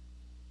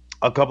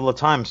a couple of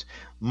times.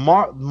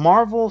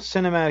 Marvel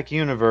Cinematic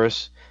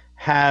Universe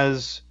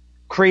has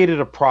created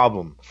a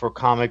problem for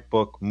comic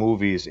book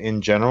movies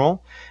in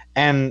general,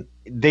 and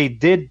they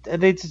did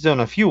it in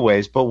a few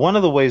ways, but one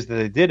of the ways that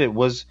they did it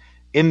was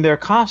in their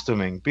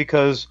costuming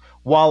because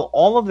while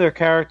all of their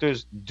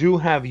characters do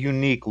have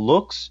unique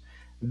looks,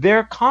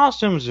 their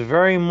costumes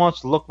very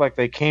much look like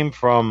they came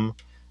from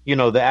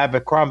the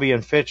Abercrombie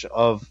and Fitch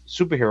of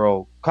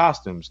superhero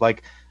costumes.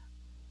 Like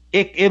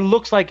it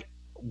looks like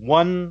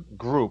one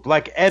group,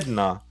 like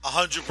Edna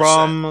 100%.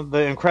 from The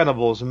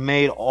Incredibles,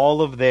 made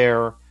all of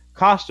their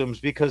costumes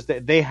because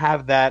they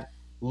have that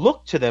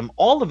look to them.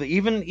 All of it,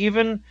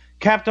 even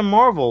Captain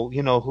Marvel,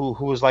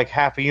 who was like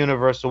half a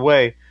universe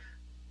away,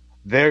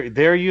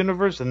 their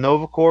universe, the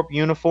Nova Corp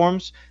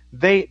uniforms,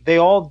 they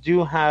all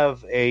do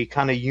have a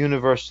kind of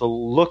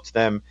universal look to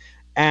them.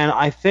 And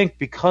I think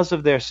because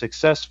of their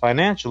success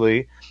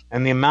financially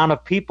and the amount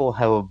of people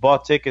who have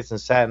bought tickets and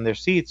sat in their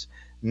seats,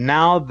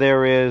 now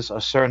there is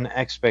a certain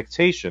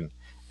expectation.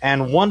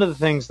 And one of the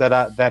things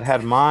that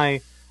had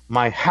my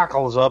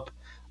hackles up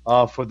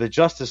for the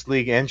Justice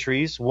League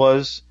entries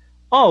was,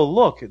 oh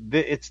look,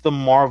 it's the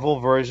Marvel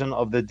version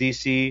of the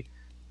DC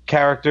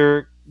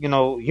character,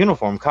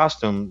 uniform,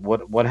 costume,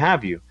 what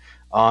have you,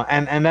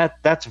 and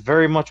that's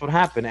very much what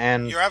happened.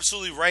 And You're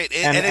absolutely right.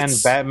 and And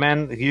and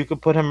Batman, you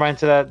could put him right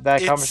into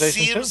that it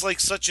conversation too. seems like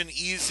such an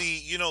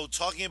easy,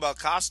 talking about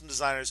costume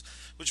designers,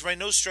 which by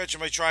no stretch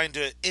am I trying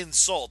to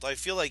insult. I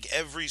feel like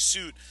every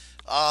suit,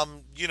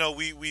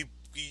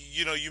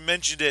 you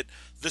mentioned it,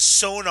 the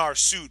sonar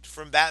suit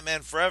from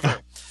Batman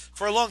Forever.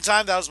 For a long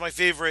time, that was my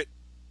favorite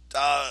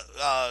uh,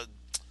 uh,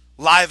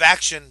 live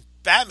action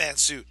Batman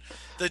suit.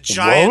 The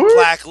giant What?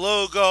 black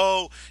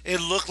logo.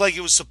 It looked like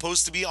it was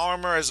supposed to be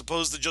armor as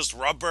opposed to just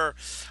rubber.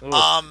 Ugh.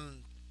 Um,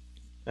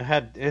 It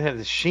had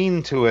a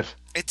sheen to it.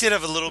 it did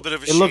have a little bit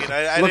of a It sheen.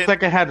 I looked didn't.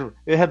 like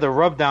it had the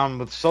rub down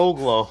with Soul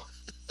Glow.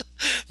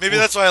 Maybe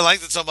that's why I Oof.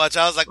 liked it so much.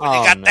 I was like, when you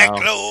Oh got that no.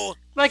 glow.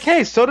 Like,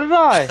 hey, so did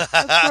I.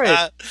 That's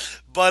great.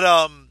 But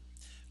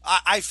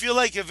I feel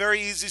like a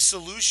very easy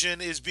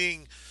solution is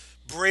being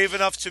brave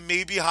enough to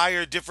maybe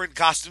hire different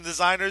costume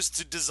designers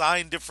to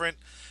design different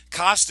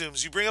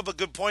costumes. You bring up a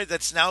good point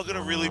that's now going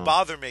to really Uh,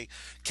 bother me.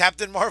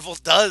 Captain Marvel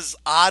does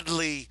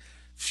oddly,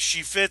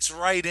 she fits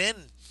right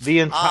in. the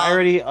Um,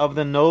 entirety of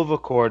the Nova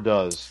Corps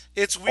does.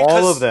 it's weird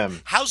All of because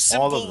them. how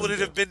All of simple would them it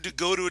have do. been to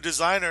go to a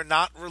designer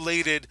not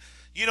related?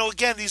 You know,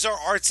 again, these are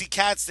artsy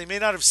cats. They may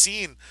not have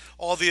seen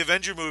all the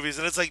Avenger movies,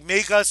 and it's like,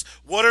 make us,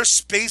 what are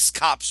space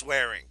cops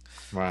wearing?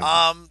 Right.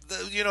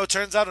 It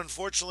turns out,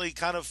 unfortunately,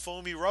 kind of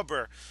foamy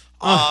rubber.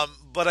 Uh,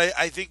 But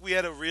I think we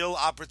had a real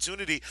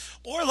opportunity.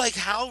 Or, like,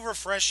 how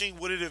refreshing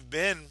would it have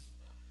been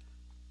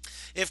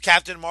if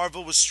Captain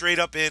Marvel was straight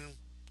up in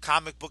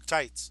comic book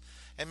tights?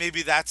 And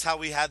maybe that's how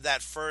we had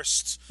that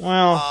first,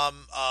 well,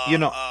 um, you uh,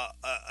 know, uh,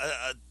 uh,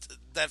 uh,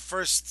 that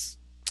first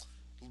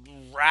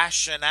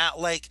rationale,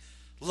 like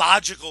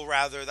logical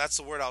rather. That's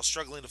the word I was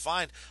struggling to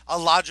find. A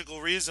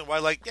logical reason why,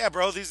 like, yeah,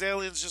 bro, these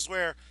aliens just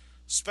wear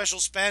special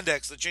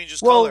spandex that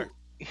changes color. well,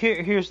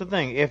 here's the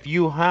thing. If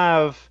you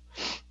have,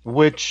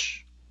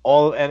 which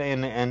all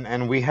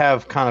and we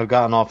have kind of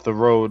gotten off the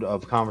road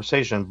of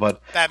conversation,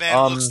 but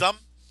Batman looks um, dumb.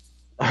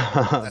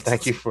 That's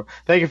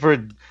thank you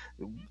for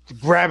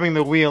grabbing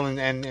the wheel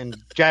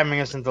and jamming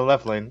us into the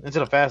left lane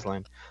instead of fast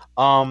lane.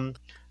 Um,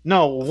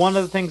 no, one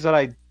of the things that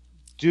I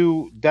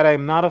do that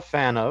I'm not a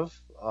fan of.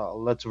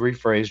 Let's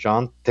rephrase,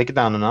 John. Take it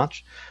down a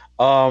notch.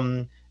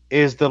 Um,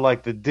 is the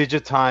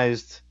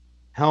digitized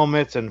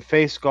helmets and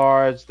face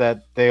guards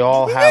that they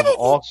all have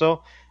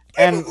also,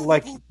 and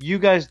like you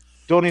guys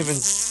don't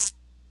even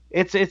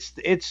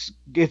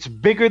it's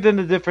bigger than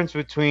the difference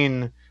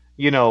between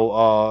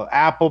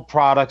Apple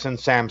products and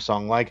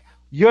Samsung. Like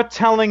you're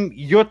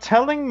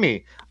telling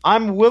me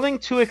I'm willing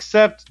to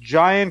accept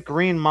giant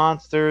green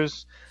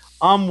monsters.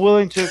 I'm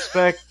willing to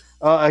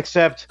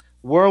accept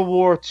World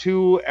War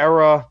II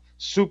era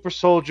super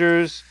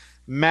soldiers,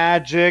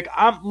 magic.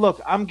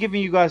 I'm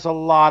giving you guys a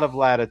lot of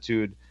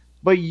latitude,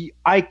 but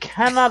I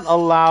cannot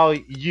allow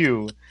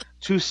you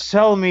to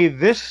sell me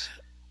this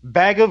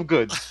bag of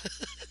goods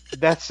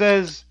that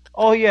says,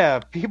 "Oh yeah,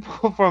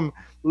 people from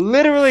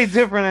literally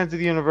different ends of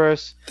the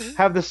universe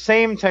have the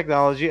same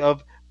technology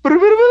of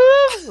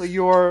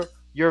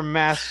your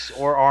masks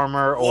or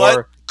armor what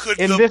or could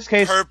in the this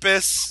case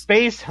purpose?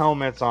 space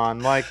helmets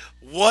on." Like,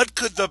 What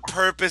could the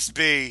purpose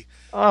be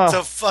uh,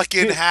 to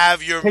fucking do,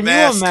 have your can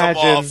you mask come imagine?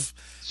 off?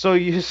 So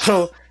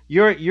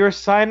you're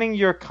signing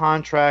your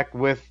contract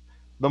with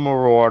the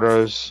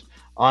Marauders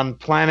on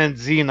planet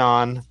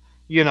Xenon,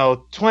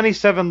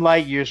 27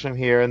 light years from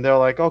here, and they're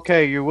like,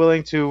 okay, you're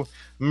willing to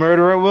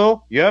murder at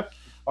will? Yep.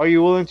 Are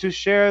you willing to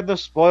share the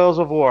spoils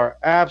of war?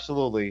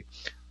 Absolutely.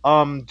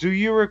 Do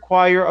you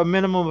require a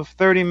minimum of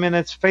 30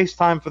 minutes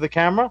FaceTime for the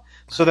camera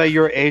so that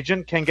your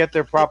agent can get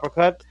their proper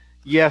cut?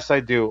 Yes, I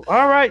do.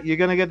 All right, you're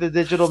gonna get the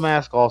digital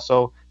mask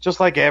also, just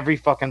like every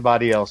fucking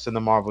body else in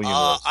the Marvel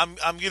universe.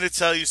 I'm gonna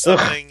tell you Ugh.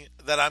 something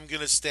that I'm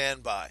gonna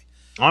stand by.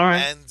 All right,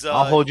 And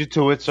I'll hold you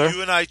to it, sir.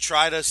 you and I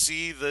try to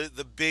see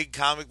the big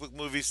comic book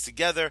movies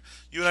together.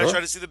 You and I try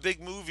Sure, to see the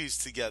big movies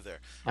together.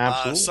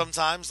 absolutely.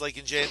 Sometimes, like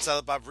in Jay and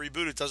Silent Bob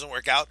Reboot, it doesn't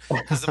work out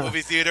because the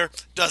movie theater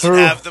doesn't True.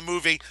 have the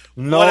movie.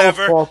 No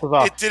Whatever. fault of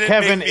ours. It didn't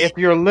make Kevin, me. if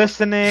you're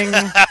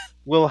listening,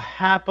 we'll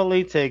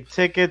happily take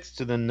tickets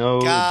to the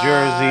No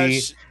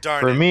Jersey Gosh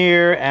darn it.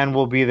 premiere, and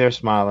we'll be there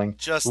smiling.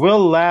 Just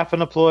We'll laugh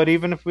and applaud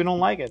even if we don't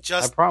like it.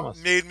 I just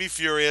promise. made me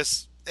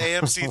furious.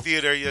 AMC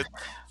theater, you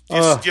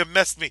Ugh. you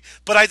messed me.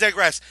 But I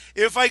digress.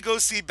 If I go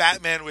see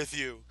Batman with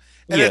you,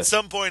 and at Yes.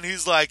 some point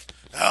he's like,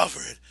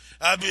 Alfred,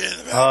 I'll be in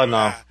the Oh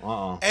Batman,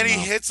 no. and he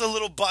No. his a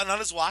little button on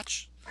his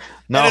watch,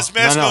 and No. his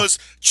No. mask No. goes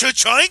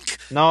cha-chink,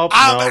 Nope.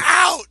 I'm Nope.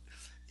 out.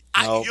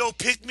 Nope. You'll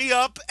pick me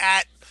up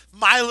at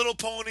My Little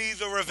Pony: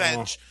 The Uh,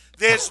 Revenge.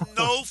 There's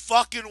no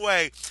fucking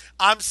way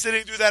I'm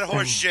sitting through that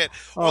horse shit.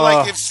 Or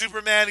like uh, if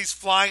Superman, he's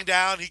flying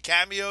down, he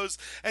cameos,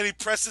 and he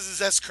presses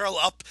his S curl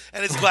up,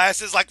 and his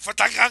glasses like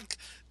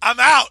I'm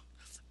out.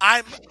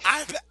 I'm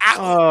out.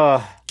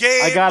 uh,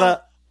 I Game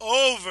gotta.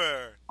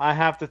 over. I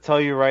have to tell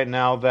you right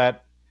now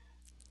that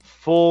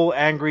full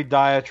angry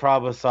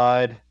diatribe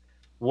aside,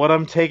 what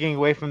I'm taking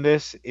away from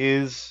this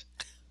is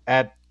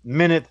at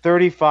minute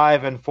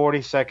 35 and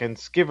 40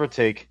 seconds, give or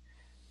take,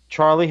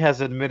 Charlie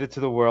has admitted to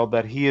the world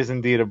that he is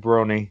indeed a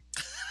brony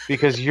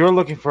because you're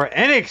looking for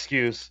any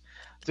excuse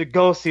to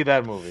go see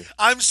that movie.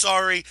 I'm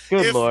sorry.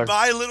 Good If lord.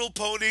 My Little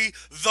Pony: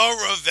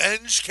 The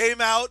Revenge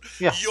came out,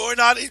 Yeah. you're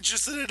not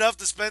interested enough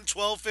to spend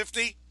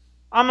 $12.50.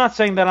 I'm not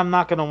saying that I'm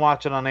not going to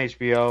watch it on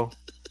HBO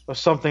or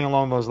something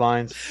along those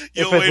lines. If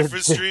You'll it's wait for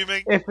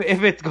streaming.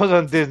 if it goes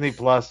on Disney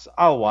Plus,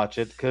 I'll watch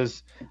it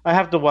cuz I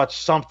have to watch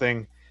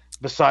something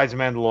besides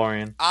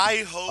Mandalorian. I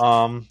hope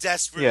Um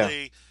yeah.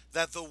 desperately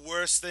that the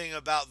worst thing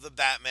about the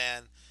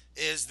Batman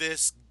is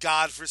this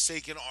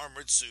godforsaken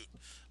armored suit.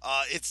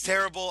 It's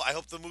terrible. I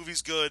hope the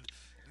movie's good.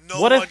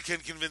 No What one if can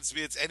convince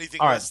me it's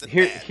anything All right, less than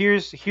here bad.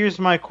 here's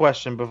my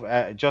question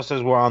just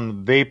as we're on the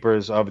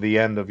vapors of the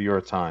end of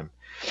your time.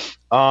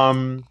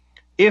 Um,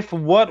 if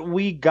what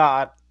we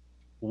got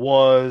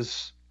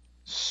was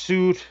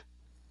suit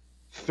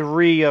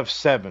 3 of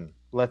 7,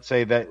 let's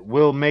say, that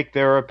will make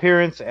their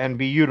appearance and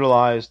be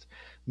utilized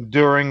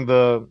during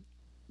the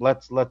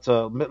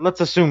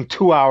let's assume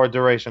 2 hour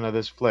duration of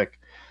this flick.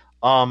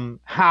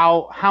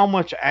 How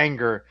much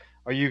anger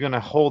are you gonna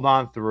hold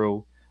on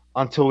through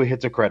until we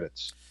hit the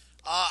credits?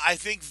 I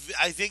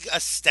think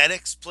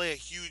aesthetics play a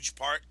huge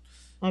part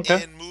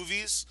Okay. in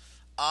movies.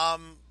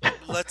 Um,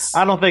 let's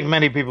I don't think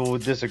many people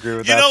would disagree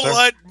with You that, know sir.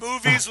 what?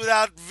 Movies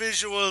without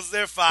visuals,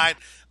 they're fine.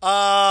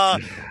 Uh,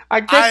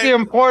 I think the I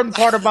important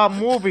part about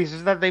movies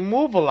is that they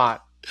move a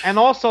lot and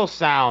also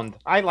sound.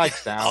 I like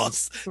sound.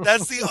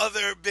 That's the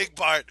other big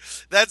part.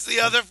 That's the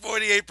other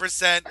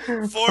 48%.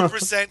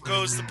 4%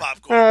 goes to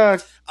popcorn.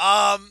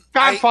 uh,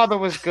 I Godfather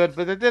was good,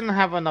 but it didn't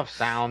have enough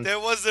sound. There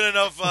wasn't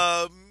enough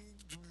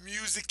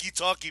musicy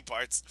talky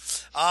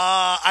parts.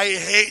 I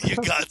hate your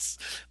guts.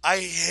 I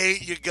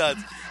hate your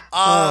guts.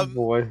 Oh Um,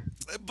 boy.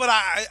 but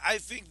I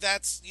think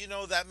that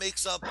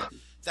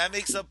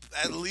makes up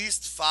at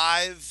least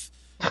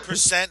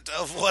 5%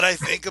 of what I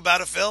think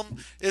about a film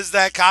is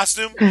that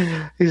costume.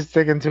 He's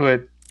sticking to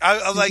it.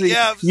 I'm You like, see,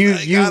 yeah, you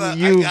I you gotta,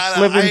 I you gotta,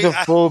 slip into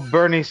full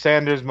Bernie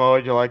Sanders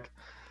mode. You're like,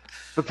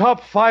 the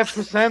top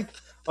 5%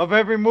 of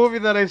every movie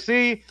that I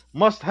see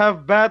must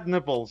have bad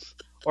nipples,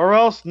 or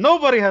else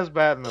nobody has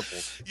bad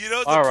nipples.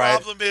 The All right,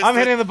 problem is I'm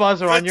that hitting the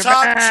buzzer the on you.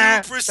 top two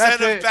That's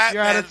percent of it.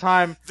 You're out Batman, of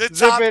time. the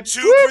Zip top it.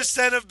 two Whoop.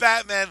 percent of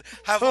Batman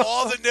have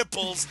all the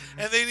nipples,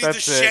 and they need to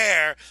That's it.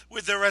 share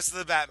with the rest of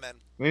the Batman.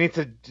 We need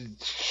to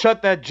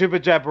shut that jibber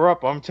jabber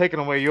up. I'm taking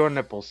away your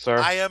nipples, sir.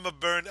 I'm a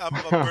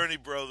Bernie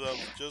bro though.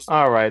 Just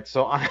All right,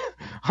 so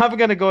I'm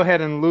gonna go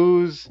ahead and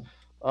lose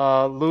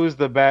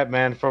the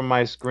Batman from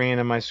my screen,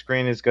 and my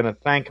screen is gonna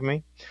thank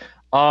me.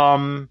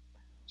 Um,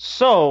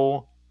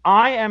 so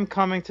I am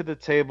coming to the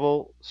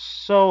table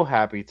so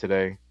happy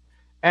today,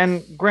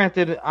 and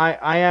granted,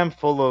 I am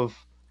full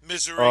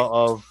misery,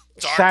 of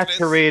darkness.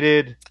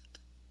 saturated,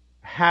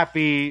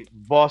 happy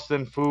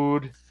Boston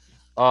food,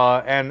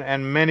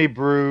 and many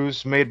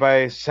brews made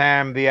by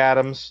Sam the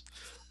Adams.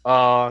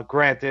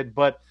 Granted,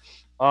 but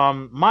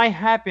my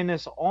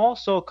happiness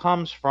also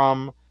comes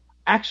from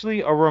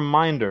actually a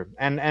reminder,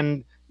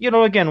 and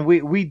again,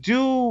 we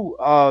do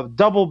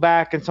double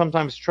back and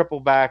sometimes triple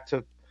back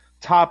to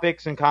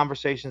topics and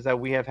conversations that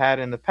we have had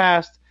in the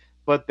past,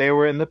 but they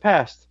were in the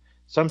past.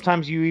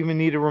 Sometimes you even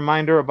need a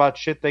reminder about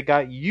shit that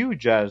got you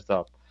jazzed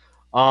up.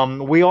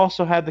 We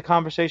also had the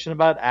conversation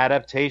about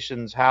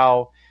adaptations,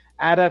 how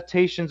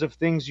adaptations of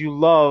things you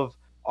love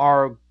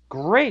are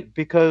great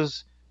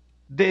because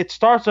it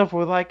starts off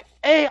with like,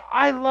 "Hey,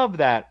 I love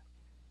that,"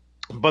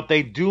 but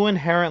they do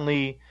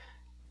inherently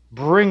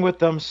bring with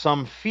them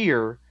some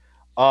fear,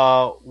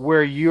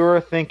 where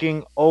you're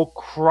thinking, "Oh,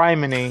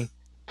 criminy,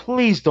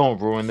 please don't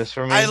ruin this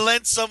for I me.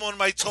 lent someone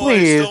my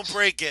toys. Don't Please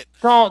break it.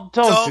 don't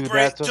Don't do that.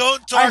 break. So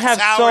Don't I dark have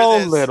tower so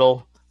this.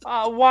 little.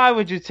 Why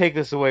would you take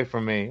this away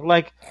from me?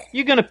 Like,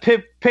 you're gonna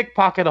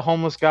pickpocket a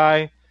homeless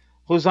guy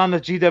who's on the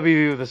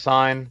GW with a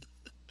sign?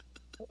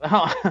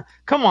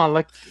 Come on,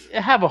 like,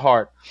 have a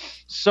heart."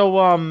 So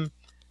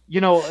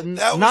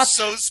That was not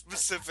so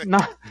specific.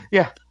 not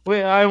yeah,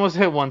 I almost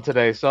hit one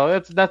today, so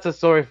that's a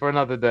story for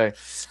another day.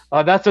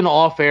 That's an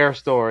off-air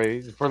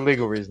story for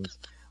legal reasons.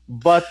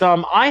 But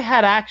I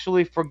had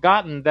actually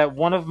forgotten that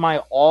one of my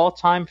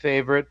all-time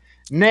favorite,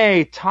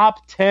 nay,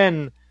 top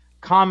 10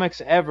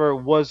 comics ever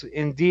was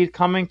indeed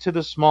coming to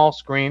the small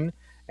screen,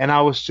 and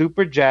I was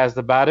super jazzed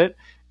about it.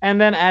 And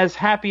then, as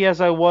happy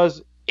as I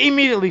was,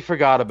 immediately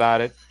forgot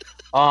about it.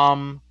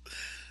 Um,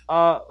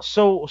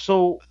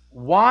 so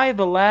why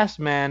the Last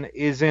Man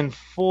is in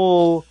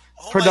full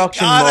Oh my production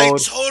god! I mode.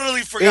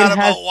 totally It forgot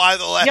has, about Why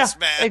the yeah, Last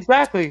Man.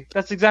 exactly.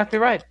 That's exactly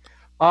right.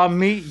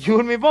 You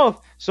and me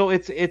both. So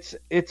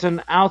it's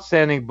an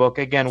outstanding book.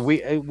 Again,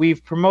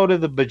 we've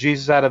promoted the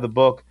bejesus out of the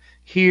book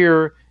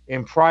here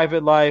in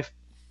private life,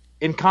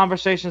 in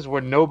conversations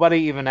where nobody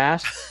even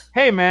asked.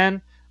 Hey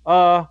man,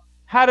 uh,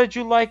 how did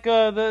you like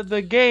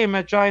the game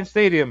at Giant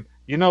Stadium?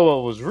 You know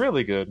what was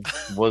really good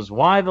was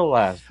Why the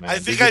Last I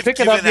Man. Did think you I've pick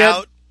it up given yet?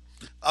 out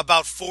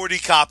about 40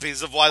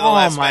 copies of Why the Oh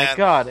Last my Man.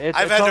 God!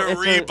 I've had to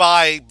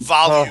rebuy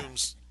Uh,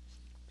 volumes.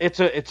 it's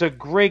a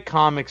great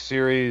comic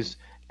series,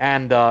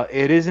 and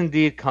it is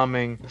indeed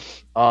coming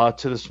to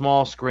the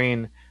small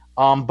screen.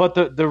 But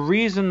the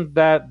reason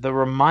that the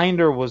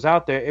reminder was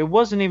out there, it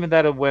wasn't even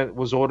that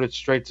was ordered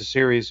straight to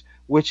series,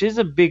 which is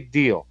a big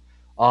deal,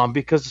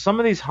 because some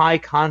of these high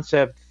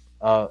concept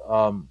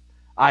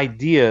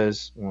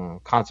ideas,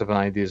 well, concept and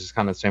ideas is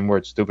kind of the same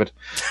word, stupid.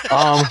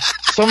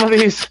 Some of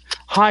these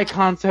high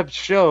concept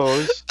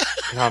shows,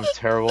 God, I'm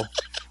terrible.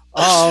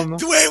 Um,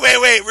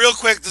 Wait, real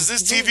quick. Does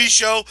this TV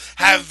show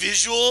have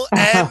visual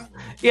and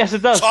yes,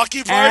 it does.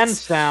 talky And parts?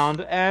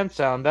 sound, and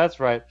sound. That's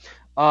right.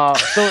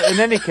 So in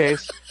any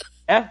case,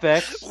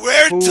 FX,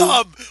 We're who,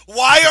 dumb.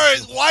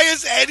 Why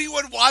is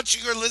anyone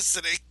watching or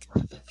listening?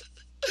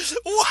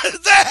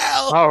 What the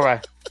hell? all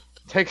right,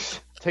 take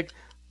take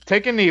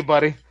take a knee,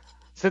 buddy.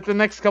 Sit the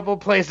next couple of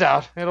plays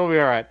out. It'll be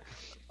all right.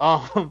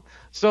 Um,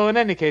 so in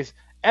any case,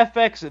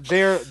 FX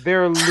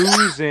they're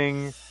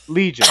losing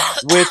Legion,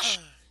 which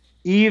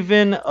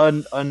even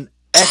an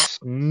ex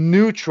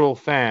neutral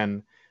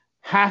fan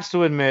has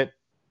to admit.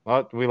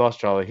 Well, we lost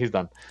Charlie. He's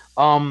done.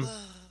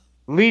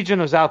 Legion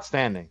was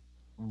outstanding,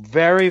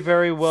 very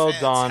very well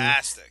done.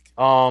 Fantastic.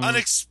 Um,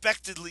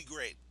 Unexpectedly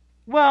great.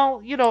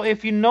 well,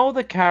 if you know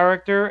the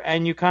character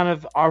and you kind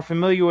of are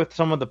familiar with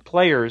some of the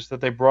players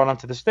that they brought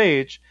onto the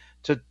stage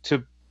to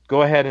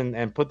go ahead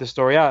and put the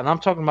story out, and I'm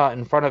talking about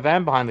in front of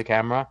and behind the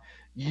camera,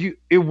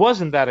 it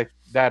wasn't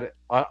that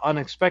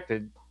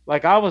unexpected.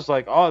 Like I was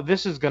like, oh,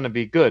 this is gonna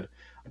be good.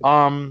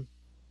 Um,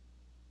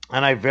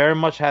 and I very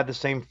much had the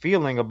same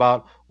feeling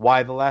about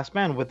Why the Last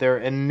Man with their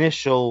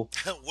initial,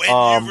 When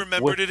you with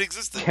remembered it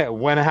existed. yeah,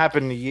 when it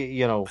happened,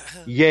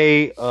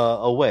 yay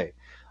away.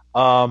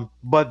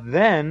 But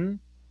then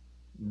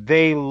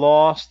they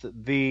lost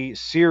the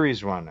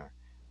series runner,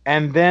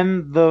 and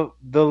then the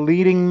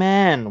leading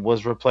man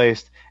was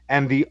replaced,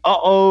 and the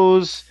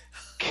uh-ohs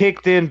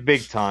kicked in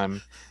big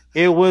time.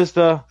 It was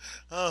the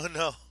Oh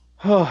no.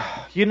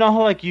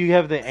 how like you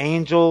have the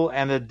angel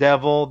and the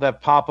devil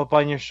that pop up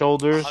on your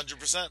shoulders.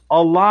 100%.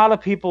 A lot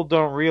of people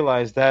don't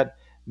realize that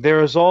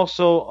there is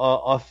also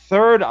a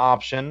third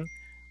option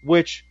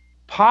which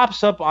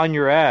pops up on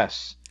your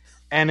ass,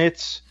 and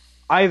it's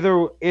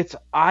either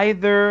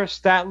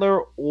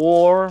Statler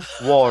or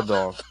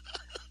Waldorf,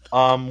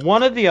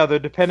 one or the other,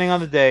 depending on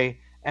the day,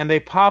 and they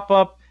pop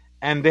up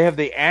and they have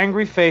the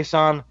angry face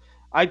on.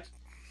 I,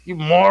 you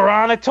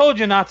moron! I told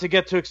you not to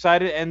get too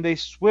excited, and they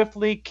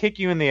swiftly kick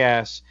you in the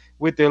ass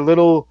with their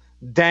little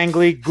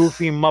dangly,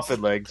 goofy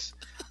Muppet legs.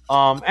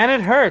 And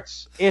it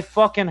hurts. It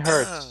fucking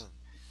hurts.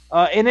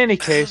 In any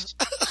case,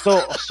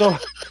 so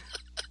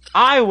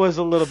I was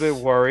a little bit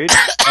worried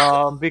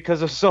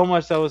because of so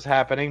much that was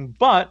happening,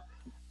 but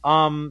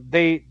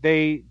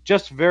they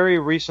just very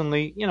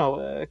recently,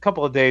 a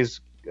couple of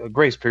days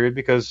grace period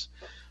because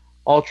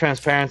all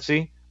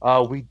transparency,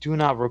 we do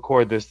not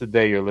record this the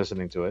day you're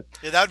listening to it.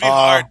 Yeah, that would be Uh,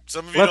 hard.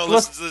 Some of you let's don't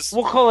listen let's to this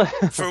we'll call it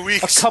for a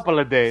weeks. couple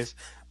of days.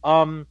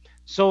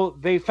 So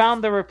they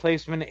found the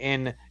replacement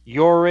in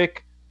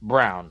Yorick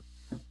Brown.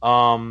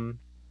 Um,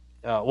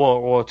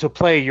 well, to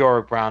play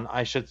Yorick Brown,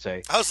 I should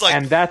say, I was like,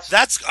 and that's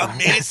that's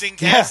amazing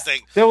yeah.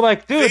 casting. They were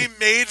like, They dude,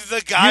 made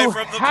the guy you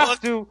from the have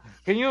book. to.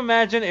 Can you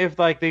imagine if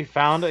like they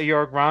found a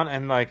Yorick Brown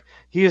and like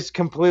he is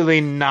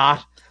completely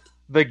not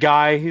the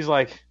guy? He's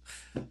like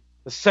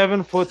a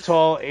 7 foot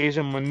tall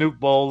Asian Manute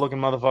Bowl looking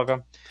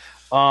motherfucker.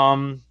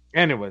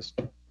 Anyways,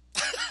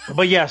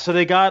 but yeah, so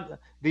they got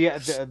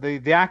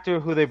the actor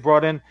who they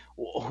brought in,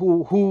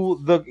 who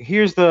the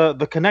here's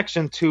the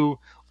connection to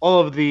all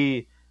of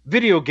the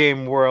video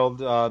game world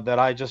that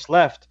I just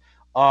left.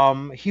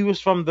 He was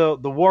from the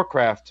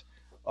Warcraft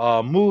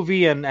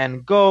movie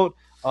and Goat.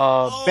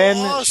 Oh, Ben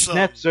awesome.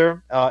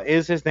 Schnetzer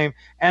is his name,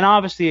 and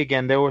obviously,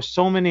 again, there were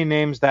so many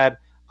names that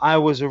I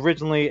was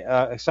originally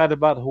excited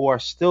about, who are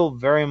still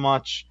very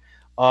much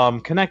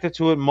connected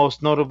to it.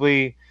 Most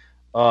notably,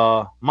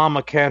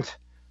 Mama Kent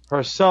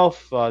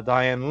herself,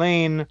 Diane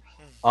Lane.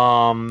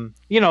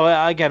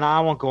 Again, I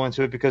won't go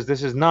into it because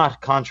this is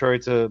not, contrary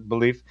to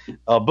belief,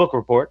 a book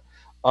report.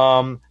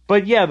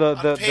 But yeah, the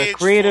On the page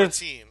creative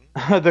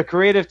 14. the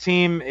creative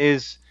team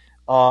is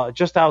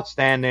just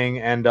outstanding,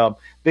 and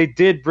they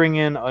did bring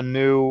in a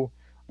new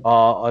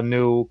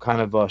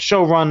kind of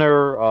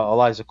showrunner,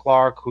 Eliza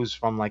Clark, who's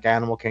from like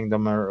Animal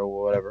Kingdom or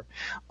whatever.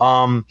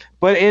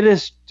 But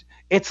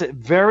it's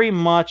very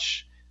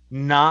much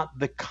not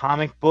the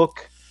comic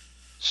book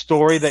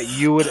story that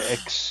you would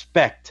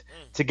expect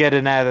to get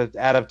an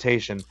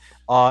adaptation.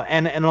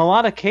 And in a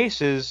lot of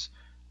cases,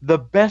 the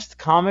best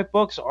comic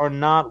books are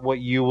not what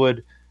you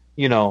would,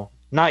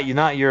 not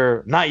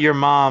your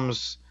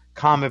mom's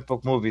comic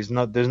book movies.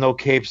 No, there's no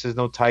capes, there's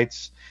no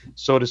tights,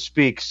 so to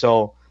speak.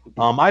 So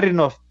I didn't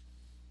know if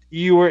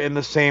you were in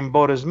the same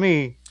boat as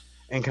me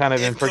and kind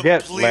of in It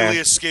forget completely land.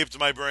 escaped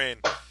my brain.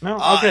 No,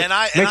 Uh, okay, and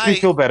I and makes me I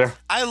feel better.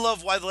 I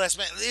love Why the Last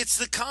Man. It's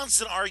the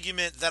constant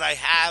argument that I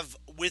have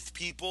with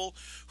people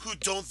who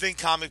don't think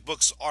comic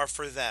books are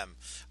for them.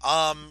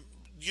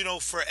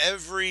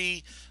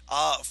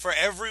 For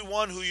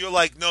everyone who you're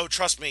like, no,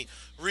 trust me,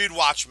 read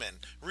Watchmen,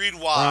 read Uh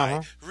Why,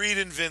 huh. read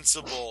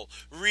Invincible,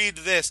 read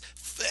this.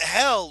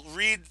 Hell,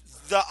 read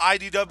the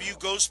IDW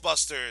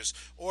Ghostbusters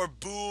or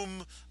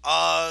Boom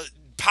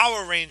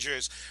Power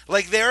Rangers.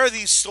 Like there are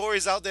these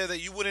stories out there that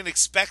you wouldn't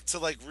expect to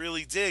like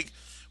really dig.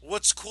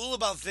 What's cool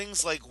about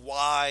things like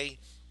Why,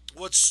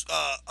 what's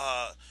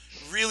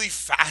really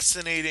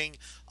fascinating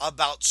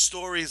about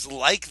stories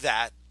like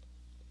that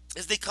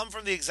is they come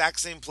from the exact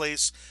same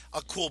place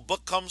a cool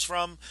book comes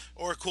from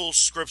or cool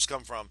scripts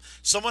come from.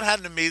 Someone had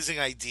an amazing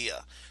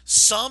idea.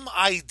 Some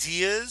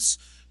ideas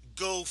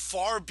go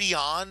far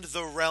beyond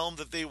the realm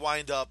that they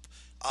wind up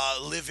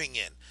living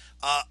in.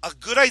 A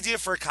good idea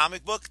for a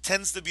comic book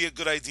tends to be a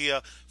good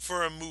idea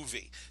for a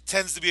movie,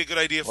 tends to be a good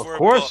idea Of for a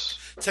book, course,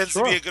 tends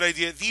to be a sure. good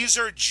idea. These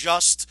are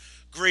just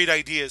great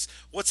ideas.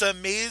 What's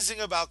amazing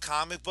about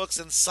comic books,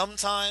 and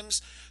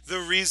sometimes the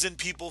reason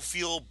people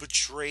feel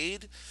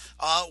betrayed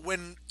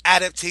when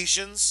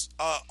adaptations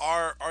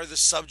are the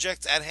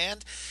subject at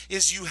hand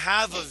is you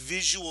have a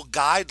visual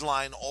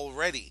guideline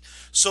already.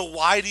 So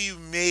why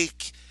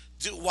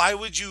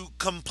would you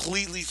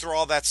completely throw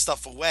all that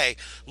stuff away?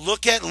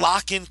 Look at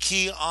Lock and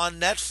Key on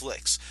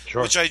Netflix,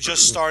 Sure. which I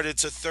just started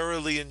to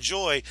thoroughly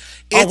enjoy.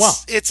 Oh wow.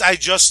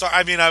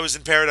 I mean, I was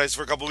in paradise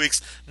for a couple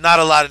weeks, not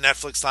a lot of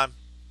Netflix time,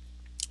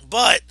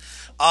 but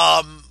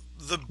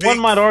the One big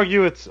might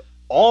argue it's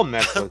all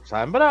Netflix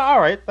time, but all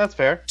right, that's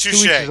fair. To each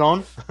his touche.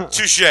 own.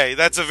 Touche.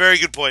 That's a very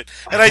good point.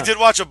 And I did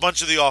watch a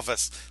bunch of The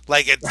Office,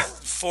 like at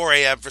 4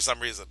 a.m. for some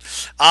reason.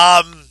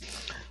 Um,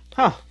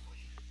 Huh.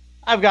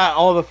 I've got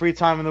all the free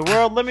time in the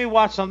world. Let me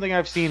watch something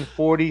I've seen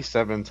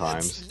 47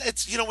 times.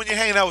 it's when you're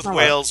hanging out with All right.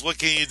 whales, what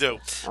can you do?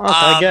 Look,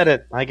 I Um, get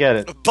it. I get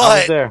it. I was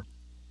but there.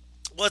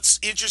 what's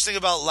interesting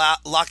about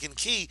Lock and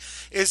Key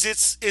is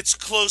it's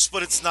close,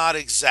 but it's not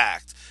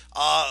exact.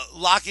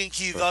 Lock and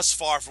Key Sure. thus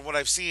far, from what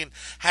I've seen,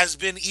 has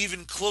been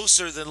even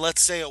closer than,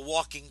 let's say, a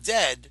Walking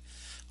Dead.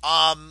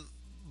 Um,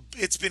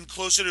 it's been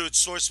closer to its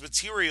source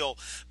material,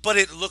 but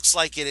it looks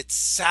like it. It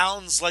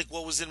sounds like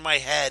what was in my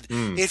head.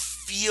 Mm. It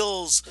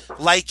feels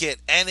like it.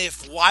 And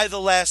if Why the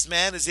Last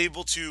Man is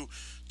able to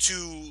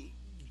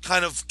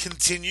kind of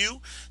continue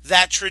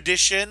that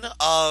tradition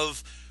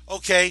of,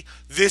 okay,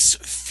 this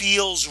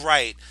feels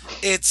right,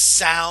 it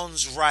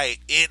sounds right,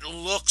 it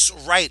looks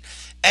right,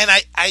 and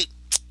I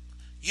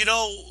you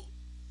know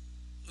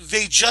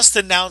they just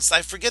announced,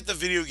 I forget the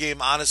video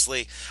game,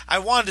 honestly. I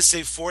wanted to say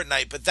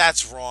Fortnite, but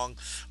that's wrong.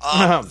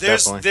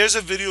 Definitely. There's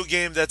a video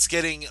game that's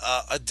getting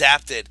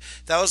adapted.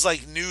 That was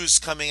like news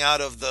coming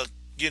out of the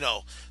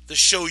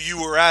show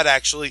you were at,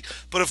 actually,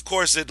 but of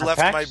course it left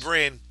my PAX?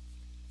 brain.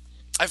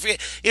 I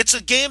forget. It's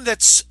a game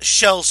that's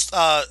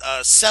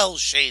cell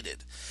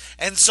shaded,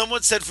 and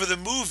someone said for the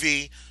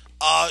movie,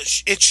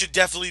 it should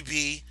definitely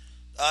be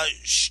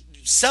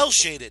cell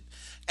shaded.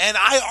 And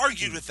I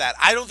argued with that.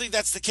 I don't think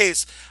that's the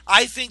case.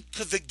 I think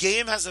 'cause the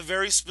game has a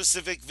very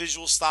specific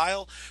visual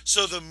style,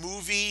 so the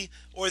movie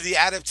or the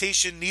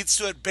adaptation needs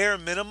to, at bare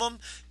minimum,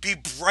 be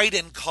bright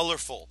and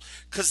colorful,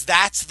 because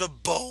that's the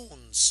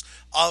bones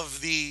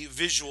of the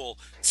visual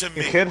to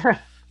You me. kidding?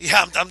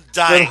 Yeah, I'm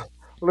dying.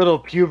 Little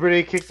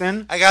puberty kicked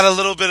in. I got a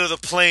little bit of the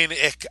plain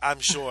ick, I'm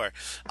sure.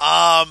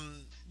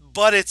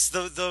 But it's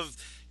the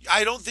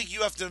I don't think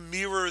you have to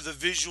mirror the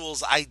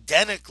visuals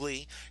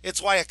identically.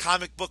 It's why a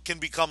comic book can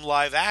become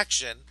live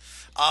action.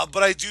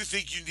 But I do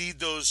think you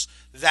need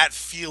that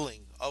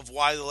feeling of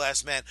Why the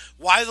Last Man.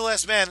 Why the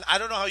Last Man? I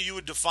don't know how you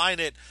would define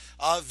it.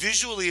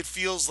 Visually, it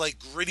feels like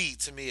gritty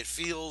to me. It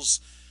feels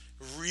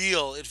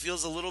real. It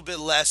feels a little bit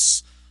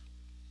less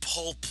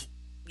pulp,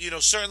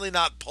 certainly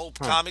not pulp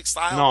Huh. comic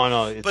style, No,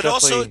 no, it's but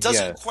also it definitely,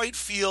 doesn't yeah, quite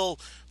feel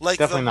like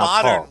definitely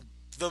not Paul.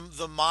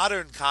 the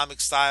modern comic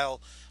style.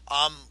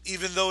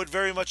 Even though it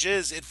very much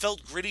is, it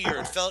felt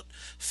grittier. It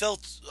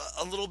felt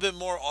a little bit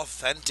more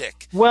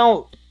authentic.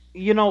 Well,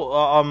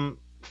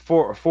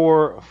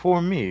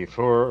 for me,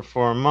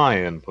 for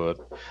my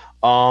input,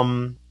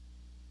 um,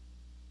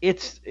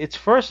 it's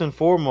first and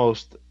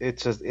foremost,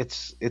 it's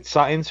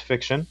science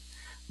fiction,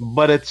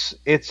 but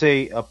it's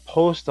a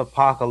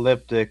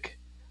post-apocalyptic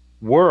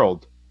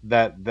world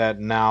that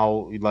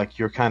now like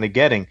you're kind of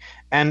getting,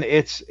 and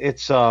it's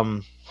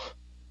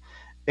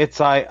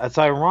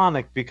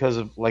ironic because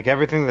of like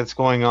everything that's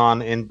going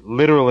on in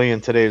literally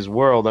in today's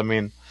world. I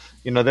mean,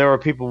 there are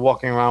people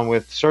walking around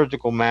with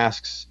surgical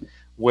masks,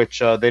 which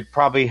they'd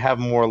probably have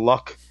more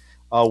luck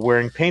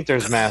wearing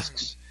painters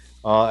masks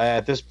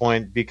at this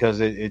point because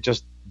it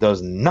just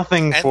does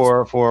nothing And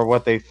for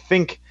what they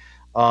think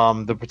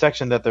the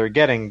protection that they're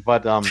getting.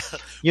 But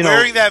you know,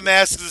 wearing that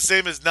mask is the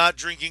same as not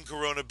drinking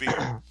Corona beer.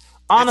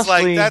 It's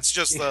like honestly, that's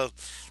just a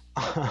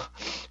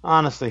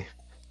honestly,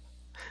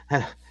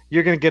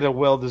 you're gonna get a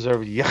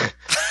well-deserved yuck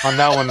on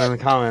that one in the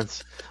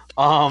comments.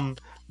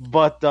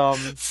 But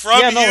from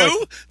yeah, no, like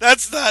you.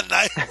 That's not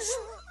nice.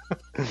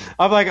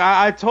 I'm like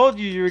I told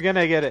you you were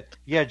gonna get it.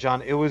 Yeah,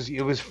 John, it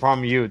was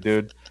from you,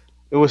 dude.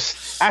 It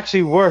was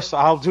actually worse.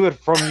 I'll do it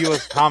from you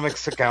as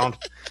comics account.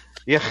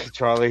 Yeah,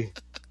 Charlie.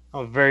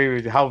 How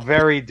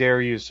very dare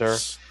you, sir?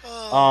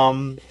 Oh.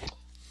 Um,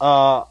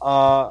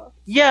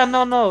 yeah,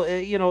 no.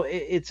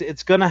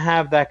 It's gonna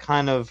have that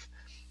kind of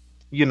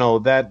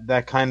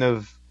that kind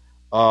of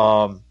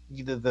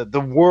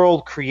the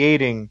world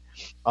creating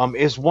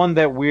is one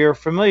that we're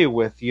familiar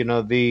with.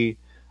 The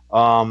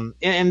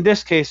in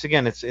this case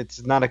again,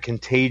 it's not a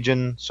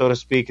contagion, so to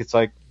speak. It's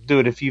like,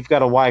 dude, if you've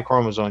got a Y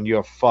chromosome,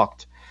 you're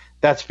fucked.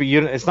 That's for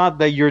you. It's not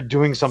that you're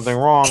doing something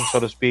wrong, so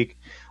to speak,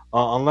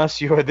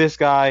 unless you're this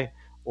guy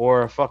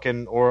or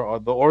fucking or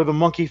the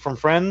monkey from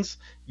Friends.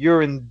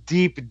 You're in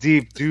deep,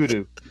 deep doo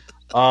doo.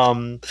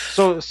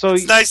 So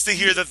It's nice to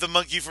hear that the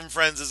monkey from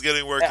Friends is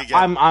getting work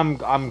again.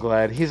 I'm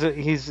glad he's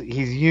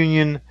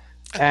union,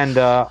 and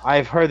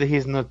I've heard that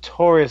he's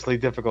notoriously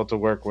difficult to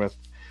work with.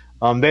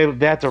 They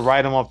had to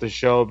write him off the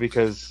show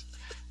because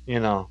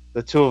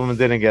the two of them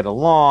didn't get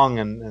along,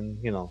 and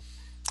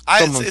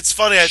Someone's it's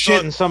funny.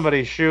 shit in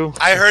somebody's shoe.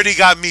 I heard he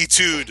got me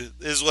too'd.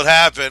 Is what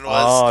happened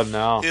was Oh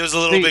no. he was a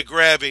little See, bit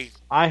grabby.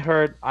 I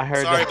heard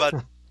Sorry, that.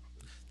 bud.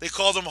 They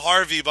called him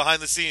Harvey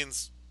behind the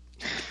scenes.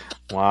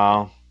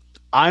 Wow.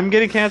 I'm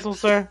getting canceled,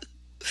 sir.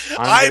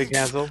 I'm getting I'm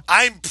canceled.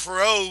 I'm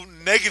pro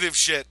negative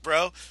shit,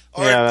 bro.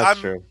 Or Yeah, that's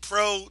I'm true.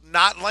 pro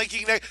not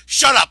liking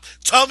Shut up.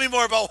 Tell me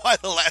more about Why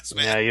the Last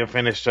Man. Yeah, you're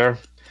finished, sir.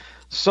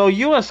 So,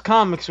 U.S.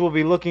 Comics will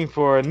be looking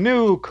for a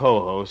new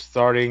co-host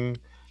starting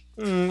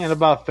in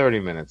about 30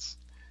 minutes.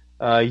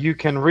 You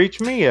can reach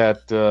me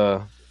at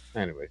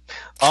anyway.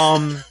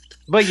 Um,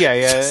 but yeah,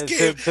 Just yeah.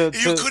 To gave to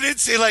you to couldn't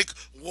say like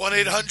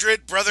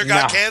 1-800 brother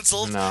got no,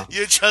 canceled. no.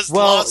 You just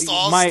Well, lost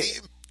all my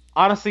steam.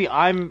 honestly,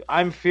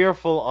 I'm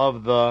fearful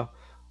of the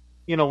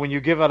when you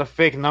give out a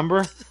fake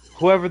number,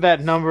 whoever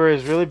that number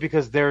is really,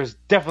 because there's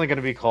definitely going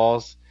to be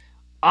calls.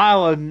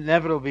 I'll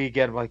inevitably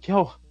get like,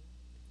 yo,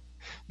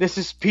 this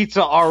is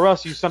Pizza R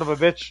Us, you son of a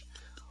bitch.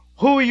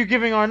 Who are you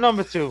giving our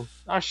number to?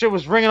 Our shit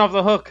was ringing off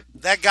the hook.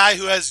 That guy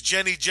who has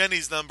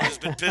Jenny's number has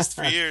been pissed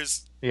for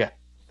years. Yeah,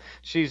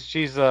 she's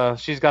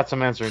got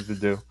some answering to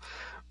do.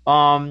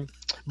 Um,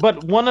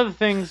 but one of the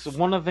things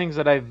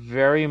that I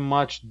very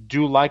much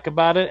do like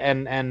about it,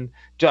 and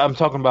I'm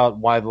talking about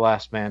Why the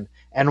Last Man,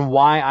 and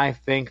why I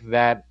think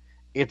that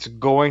it's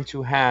going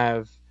to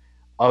have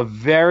a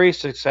very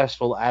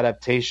successful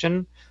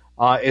adaptation,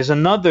 is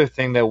another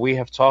thing that we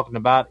have talked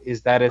about,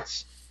 is that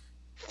it's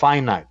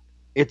finite.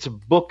 It's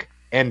book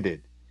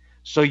ended.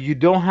 So you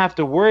don't have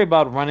to worry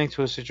about running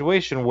to a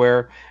situation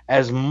where,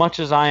 as much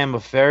as I am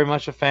very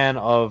much a fan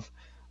of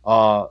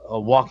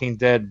Walking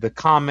Dead, the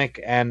comic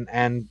and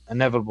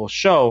inevitable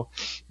show,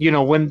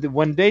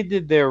 when they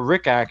did their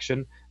Rick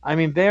action, I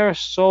mean they are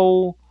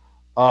so,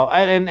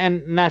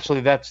 and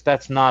naturally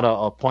that's not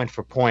a point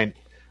for point,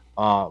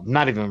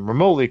 not even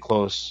remotely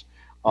close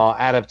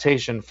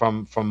adaptation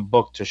from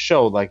book to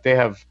show. Like they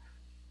have,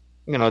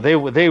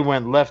 they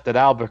went left at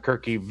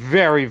Albuquerque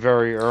very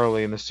very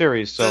early in the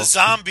series. The So,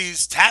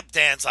 zombies tap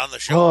dance on the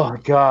show. oh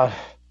god,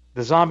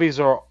 the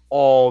zombies are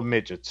all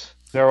midgets.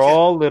 They're Yeah,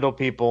 all little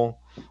people.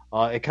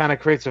 It kind of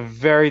creates a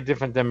very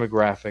different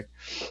demographic.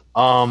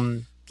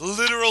 Um,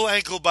 literal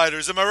ankle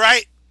biters. Am I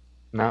right?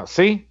 Now,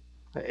 see,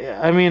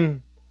 I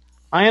mean,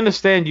 I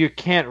understand you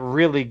can't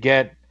really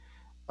get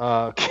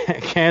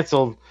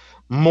canceled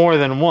more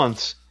than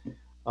once.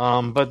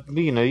 But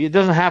it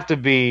doesn't have to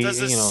be.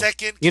 Does a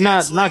second You're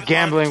not canceling not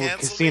gambling with uncancel me?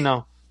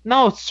 casino.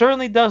 No, it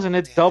certainly doesn't.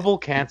 It Damn it! double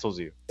cancels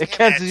you. It Damn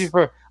cancels you it!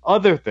 for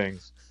other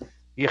things.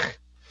 Yuck.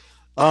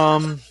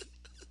 Um.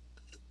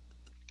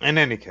 In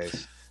any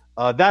case,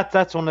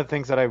 that's one of the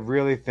things that I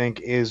really think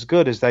is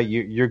good, is that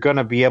you're going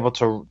to be able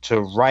to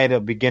write a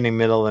beginning,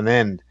 middle, and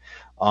end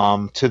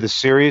to the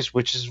series,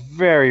 which is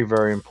very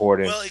very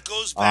important. Well, it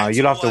goes back You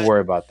to don't have to what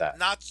worry about that.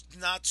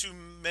 not too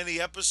many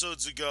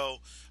episodes ago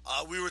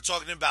we were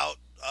talking about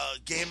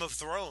Game of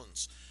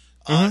Thrones.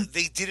 Hmm.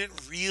 They didn't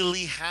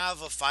really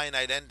have a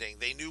finite ending.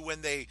 They knew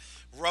when they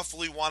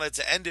roughly wanted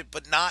to end it,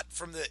 but not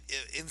from the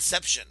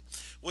inception.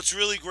 What's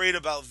really great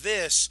about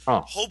this,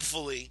 Oh,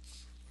 hopefully,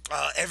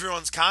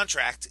 everyone's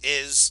contract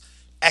is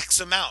X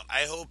amount.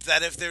 I hope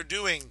that if they're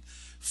doing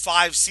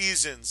 5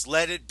 seasons,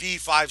 let it be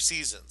 5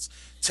 seasons.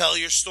 Tell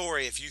your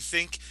story. If you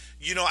think,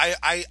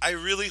 I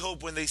really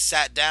hope when they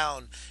sat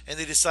down and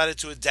they decided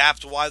to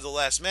adapt Why the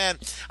Last Man,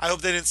 I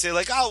hope they didn't say,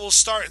 like, oh, we'll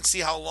start and see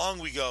how long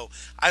we go.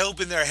 I hope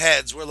in their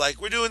heads we're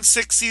like, we're doing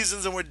 6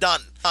 seasons and we're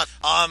done.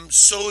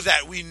 So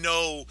that we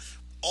know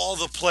all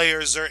the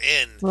players are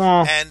in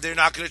well, and they're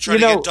not going to try to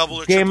get double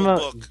or Game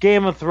triple of book.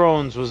 Game of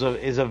Thrones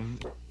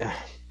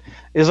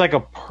is like a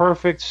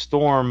perfect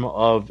storm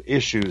of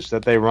issues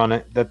that they run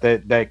it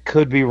that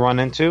could be run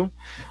into.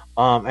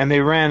 And they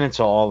ran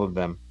into all of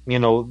them.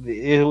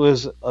 It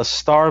was a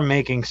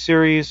star-making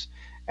series,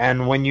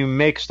 and when you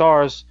make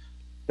stars,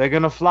 they're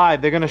gonna fly,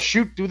 they're gonna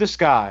shoot through the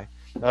sky,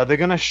 they're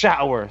gonna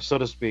shower, so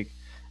to speak.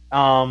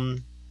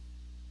 Um,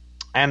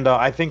 and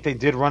I think they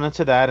did run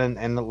into that,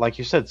 and like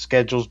you said,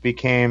 schedules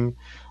became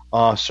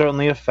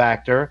certainly a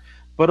factor,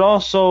 but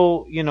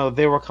also,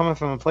 they were coming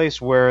from a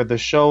place where the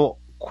show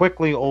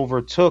quickly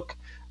overtook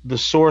the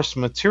source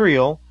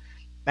material,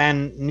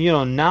 and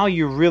now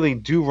you really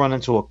do run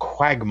into a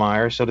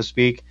quagmire, so to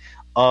speak,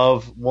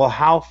 of, well,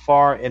 how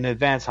far in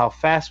advance, how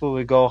fast will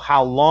we go,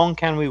 how long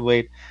can we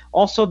wait.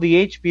 Also,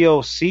 the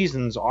HBO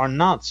seasons are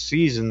not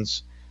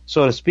seasons,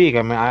 so to speak.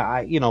 I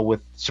mean,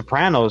 with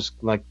Sopranos,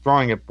 like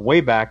throwing it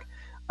way back,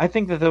 I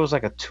think that there was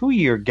like a 2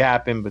 year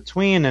gap in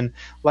between, and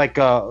like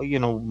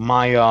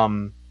my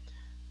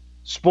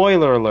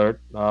spoiler alert,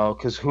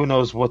 because who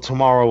knows what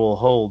tomorrow will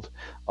hold.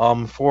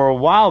 For a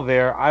while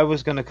there, I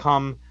was going to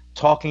come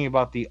talking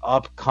about the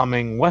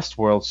upcoming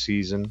Westworld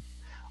season,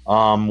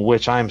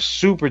 which I'm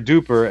super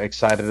duper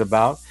excited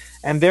about.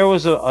 And there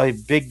was a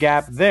big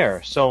gap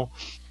there. So,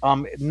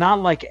 not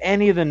like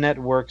any of the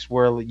networks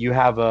where you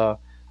have a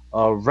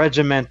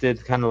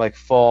regimented kind of like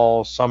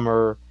fall,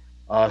 summer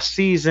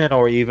season,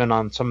 or even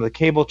on some of the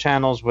cable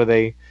channels where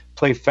they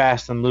play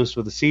fast and loose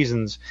with the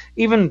seasons.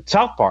 Even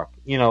South Park,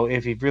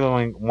 if you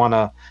really want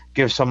to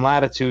give some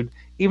latitude,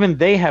 even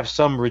they have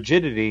some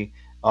rigidity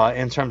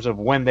in terms of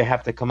when they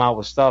have to come out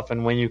with stuff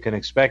and when you can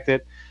expect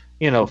it.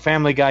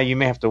 Family Guy, you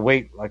may have to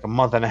wait like a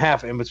month and a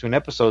half in between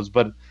episodes,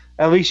 but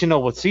at least you know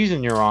what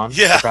season you're on,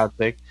 for Yeah. God's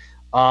sake.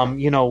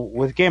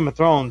 With Game of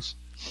Thrones,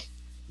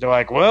 they're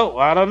like, well,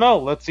 I don't know.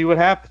 Let's see what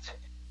happens.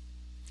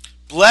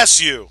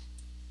 Bless you.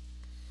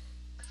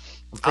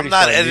 I'm I'm pretty sure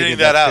not I editing muted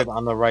that that out. shit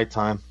on the right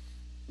time.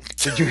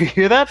 Did you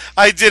hear that?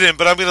 I didn't,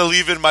 but I'm going to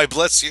leave in my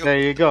bless you. There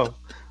you go.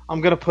 I'm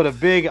gonna put a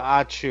big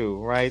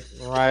achu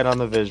right on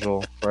the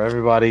visual for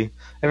everybody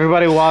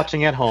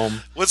watching at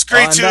home. What's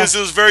great And too is that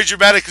it was very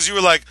dramatic because you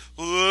were like,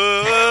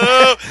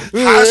 "Whoa,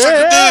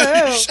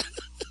 Hashakadoosh."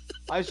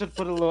 I should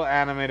put a little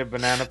animated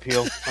banana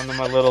peel under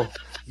my little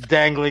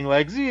dangling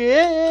legs.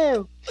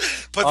 Yeah.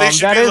 But they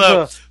should That be is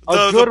the a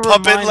the good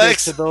puppet reminder to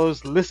legs.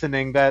 those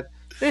listening that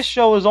this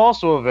show is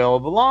also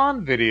available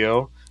on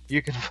video.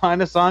 You can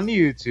find us on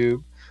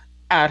YouTube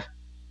at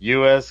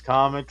US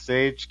Comics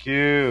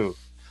HQ.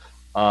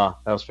 That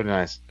was pretty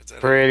nice.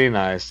 Pretty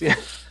nice. Yeah.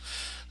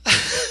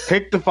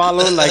 Click the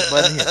follow like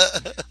button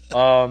here.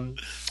 Um,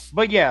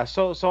 but yeah,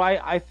 so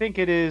I think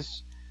it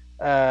is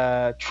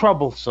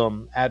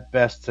troublesome at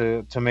best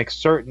to make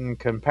certain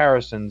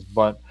comparisons,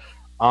 but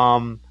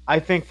I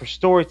think for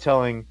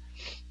storytelling,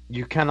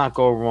 you cannot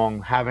go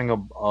wrong having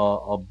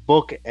a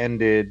book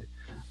ended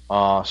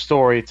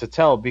story to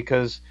tell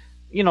because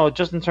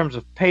just in terms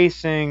of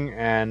pacing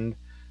and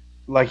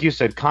like you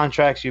said,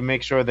 contracts, you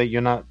make sure that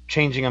you're not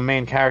changing a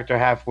main character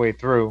halfway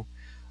through.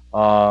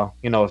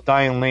 If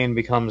Diane Lane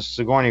becomes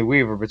Sigourney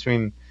Weaver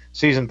between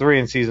season 3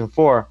 and season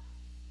 4,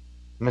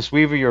 Miss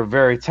Weaver, you're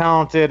very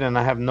talented, and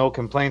I have no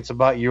complaints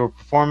about your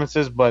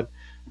performances. But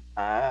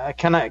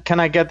can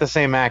I get the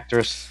same Yeah,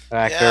 actor,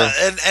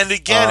 and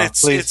again,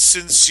 it's please?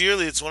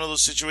 sincerely, it's one of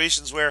those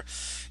situations where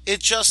it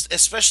just,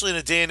 especially in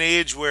a day and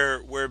age where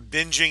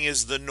binging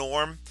is the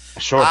norm.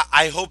 Sure.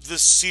 I hope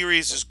this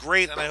series is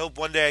great, and I hope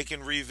one day I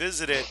can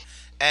revisit it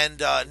and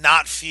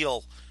not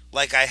feel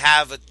like I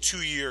have a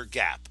 2 year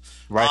gap.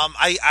 Right.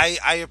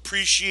 I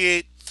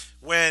appreciate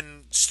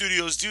when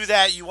studios do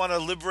that. You want to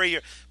liberate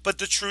your, but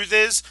the truth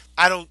is,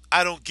 I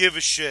don't give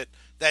a shit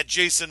that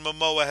Jason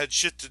Momoa had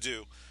shit to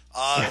do.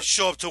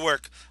 Show up to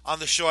work on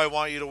the show I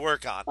want you to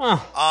work on.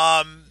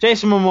 Huh. Um,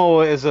 Jason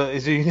Momoa is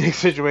a unique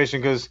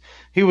situation because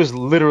he was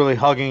literally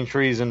hugging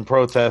trees in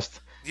protest,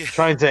 yeah,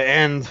 trying to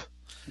end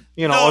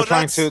or no,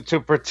 trying to that's to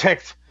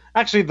protect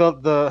actually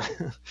the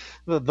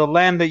the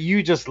land that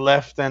you just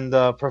left and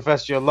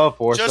professed your love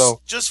for. So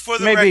just for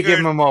the maybe give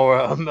record.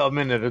 him a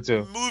minute or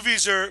two.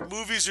 Movies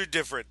are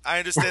different. I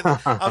understand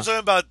that. I'm talking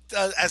about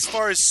as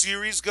far as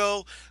series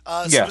go,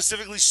 Yeah,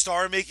 specifically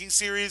star making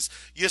series.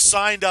 You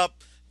signed up.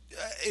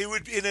 It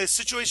would in a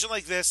situation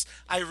like this.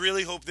 I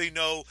really hope they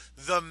know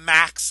the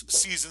max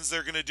seasons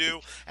they're going to do,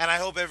 and I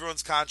hope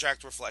everyone's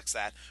contract reflects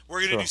that. We're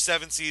going to do sure.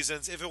 7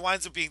 seasons. If it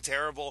winds up being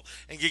terrible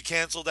and get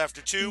canceled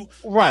after two,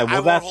 Right. I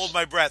Well, won't hold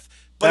my breath.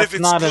 But if that's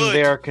it's not in good,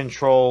 their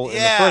control in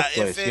the yeah. first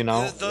If place. it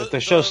If the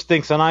show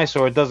stinks on ice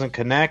or it doesn't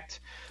connect,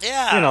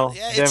 yeah,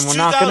 then we're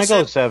not gonna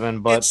go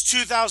seven. But It's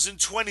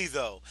 2020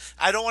 though.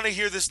 I don't want to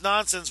hear this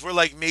nonsense where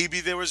like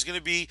maybe there was going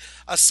to be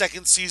a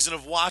second season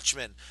of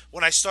Watchmen.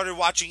 When I started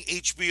watching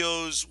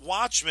HBO's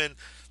Watchmen,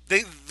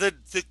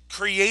 the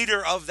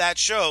creator of that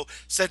show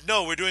said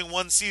no, we're doing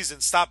one season.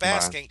 Stop right,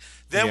 asking.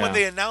 Then when yeah,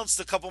 they announced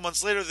a couple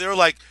months later, they were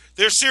like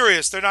they're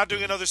serious. They're not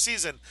doing another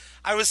season.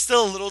 I was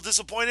still a little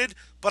disappointed,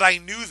 but I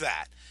knew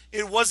that.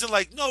 It wasn't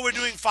like no, we're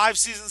doing 5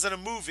 seasons and a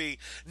movie.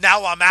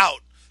 Now I'm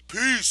out.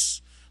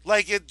 Peace.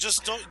 Like it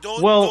just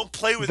don't well,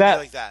 play with me that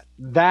like that.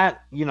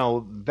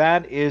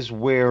 that is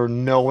where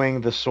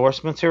knowing the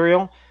source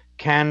material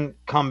can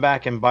come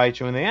back and bite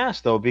you in the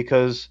ass, though,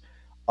 because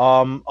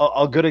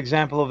a good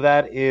example of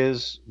that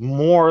is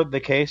more the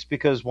case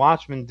because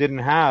Watchmen didn't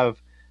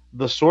have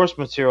the source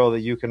material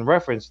that you can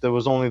reference. There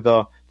was only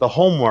the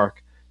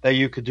homework that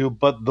you could do.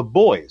 But The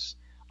Boys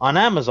on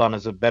Amazon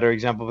is a better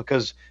example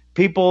because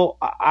people,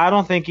 I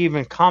don't think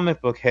even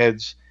comic book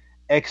heads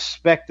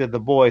expected The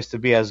Boys to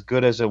be as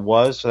good as it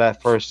was for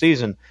that first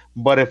season.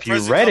 But if you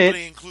Present read it,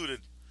 company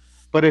included.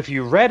 but if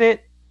you read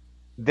it,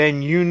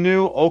 then you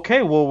knew,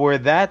 okay, well, where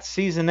that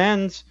season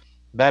ends,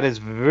 that is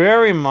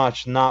very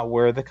much not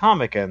where the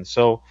comic ends.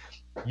 So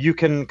you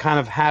can kind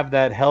of have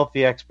that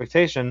healthy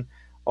expectation.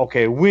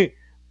 Okay,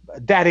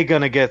 Daddy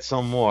gonna get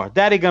some more.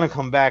 Daddy gonna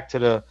come back to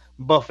the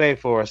buffet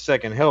for a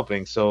second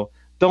helping. So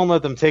don't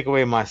let them take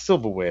away my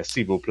silverware,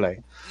 s'il vous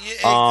plaît.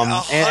 Yeah,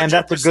 a And hundred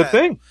that's a good percent.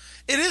 thing.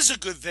 It is a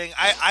good thing.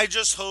 I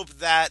just hope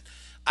that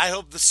I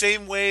hope the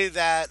same way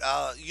that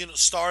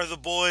Star of the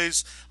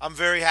Boys. I'm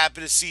very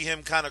happy to see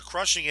him kind of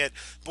crushing it.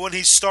 But when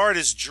he starred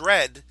as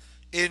Dread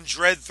in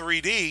Dread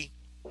 3D,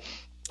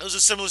 it was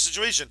a similar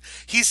situation.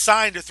 He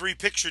signed a 3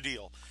 picture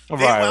deal. They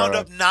Right, right, wound right.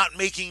 up not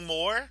making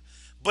more.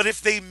 But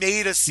if they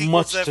made a sequel to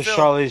Much that to film,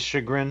 Charlie's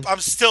chagrin. I'm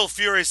still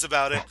furious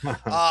about it.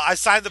 I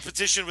signed the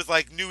petition with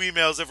like new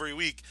emails every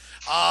week.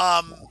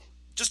 Um,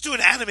 just do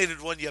an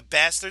animated one, you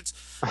bastards.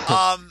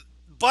 Um,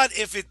 But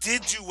if it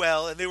did do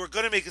well and they were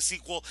going to make a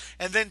sequel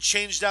and then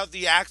changed out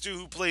the actor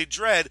who played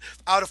Dredd,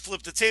 I would have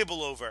flipped the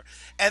table over.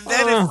 And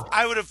then if Uh,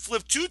 I would have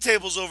flipped two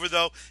tables over,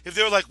 though, if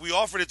they were like, we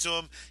offered it to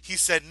him, he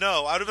said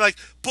no, I would have been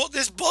like,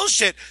 this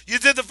bullshit. You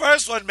did the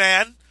first one,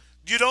 man.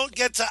 You don't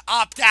get to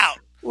opt out.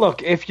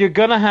 Look, if you're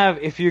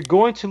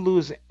going to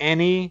lose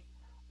any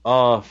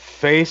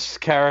face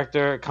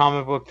character,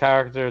 comic book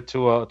character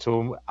to a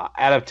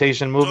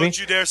adaptation movie, Don't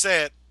you dare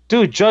say it.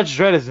 dude, Judge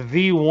Dredd is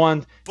the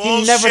one.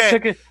 He never Bullshit.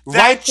 took it. That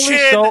Rightfully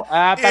chin so.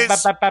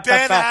 is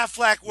Ben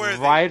Affleck worthy.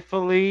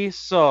 Rightfully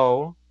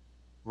so.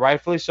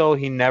 Rightfully so.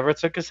 He never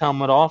took his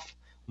helmet off,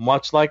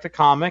 much like the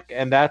comic,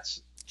 and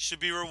that's Should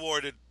be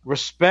rewarded.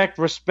 respect.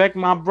 Respect,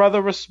 my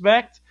brother.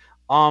 Respect.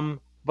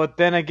 But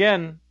then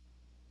again,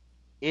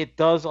 it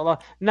does a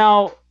lot.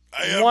 Now,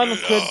 I am. one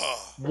could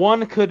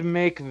one could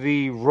make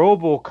the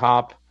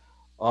RoboCop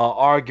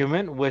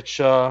argument, which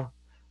a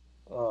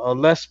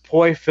less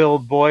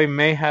poi-filled boy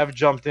may have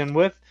jumped in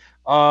with.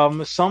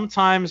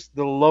 Sometimes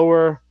the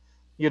lower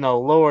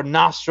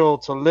nostril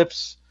to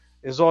lips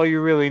is all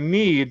you really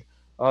need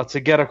to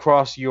get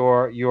across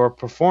your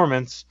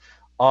performance.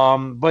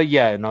 But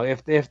yeah,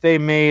 if they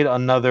made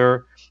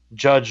another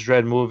Judge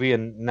Dredd movie,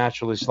 and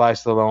naturally Sly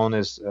Stallone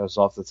is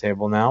off the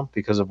table now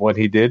because of what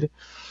he did.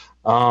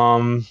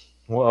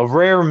 Well, a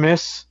rare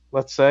miss,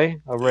 let's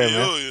say, a rare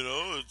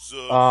miss. It's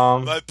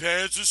Um, my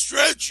parents are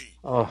stretchy.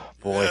 oh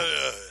boy,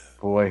 Yeah.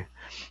 boy.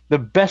 The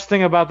best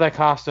thing about that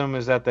costume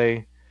is that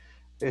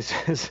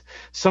is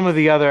some of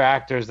the other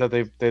actors that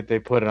they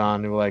put it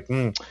on. They were like,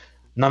 num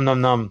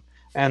num num.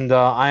 And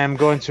I am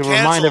going to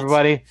remind Cancelled.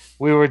 everybody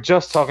we were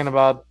just talking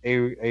about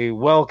a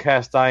well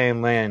cast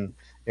Diane Lane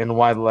in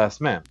Why the Last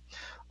Man.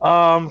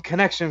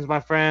 Connections, my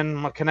friend,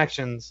 my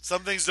connections.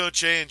 Some things don't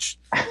change.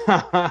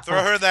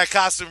 Throw her in that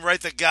costume right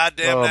the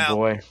goddamn Oh now.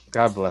 boy,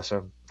 God bless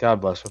her. God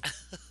bless her.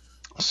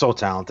 So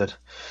talented.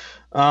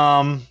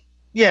 Um,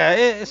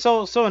 yeah.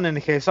 So in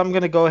any case, I'm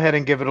gonna go ahead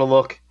and give it a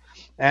look,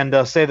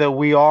 and say that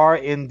we are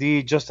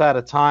indeed just out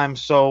of time.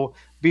 So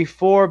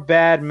before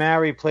Bad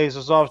Mary plays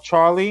us off,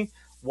 Charlie,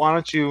 why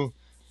don't you?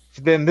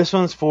 Then this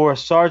one's for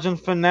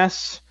Sergeant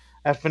Finesse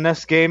at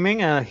Finesse Gaming.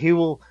 He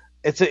will.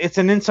 It's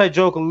an inside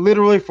joke,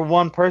 literally for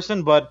one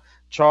person, but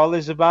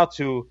Charlie's about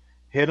to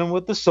hit him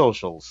with the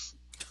socials.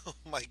 Oh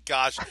my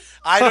gosh.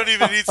 I don't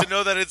even need to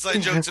know that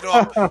inside joke to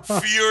know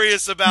I'm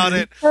furious about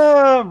it.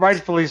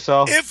 Rightfully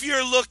so. If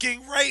you're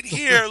looking right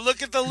here,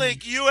 look at the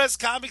link US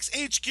Comics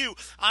HQ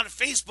on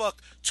Facebook,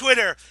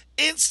 Twitter,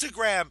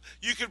 Instagram.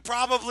 You could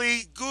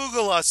probably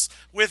Google us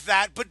with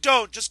that, but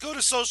don't. Just go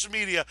to social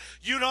media.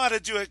 You know how to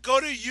do it.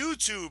 Go to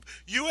YouTube,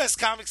 US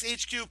Comics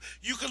HQ.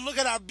 You can look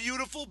at our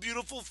beautiful,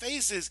 beautiful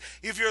faces.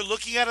 If you're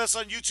looking at us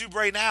on YouTube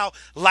right now,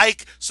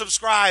 like,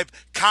 subscribe,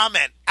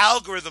 comment,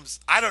 algorithms.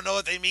 I don't know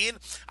what they mean.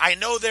 I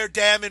know they're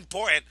damn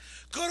important.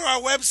 Go to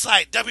our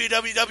website,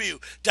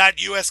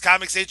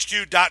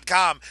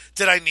 www.uscomicshq.com.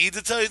 Did I need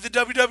to tell you the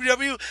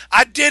www?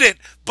 I didn't,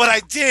 but I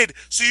did.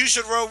 So you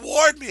should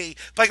reward me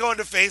by going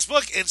to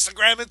Facebook,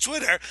 Instagram, and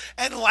Twitter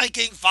and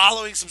liking,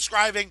 following,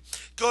 subscribing.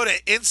 Go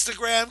to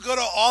Instagram, go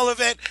to all of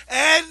it.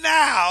 And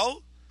now,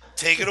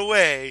 take it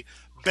away,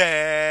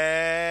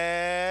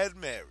 Bad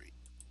Mary.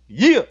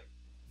 Yeah.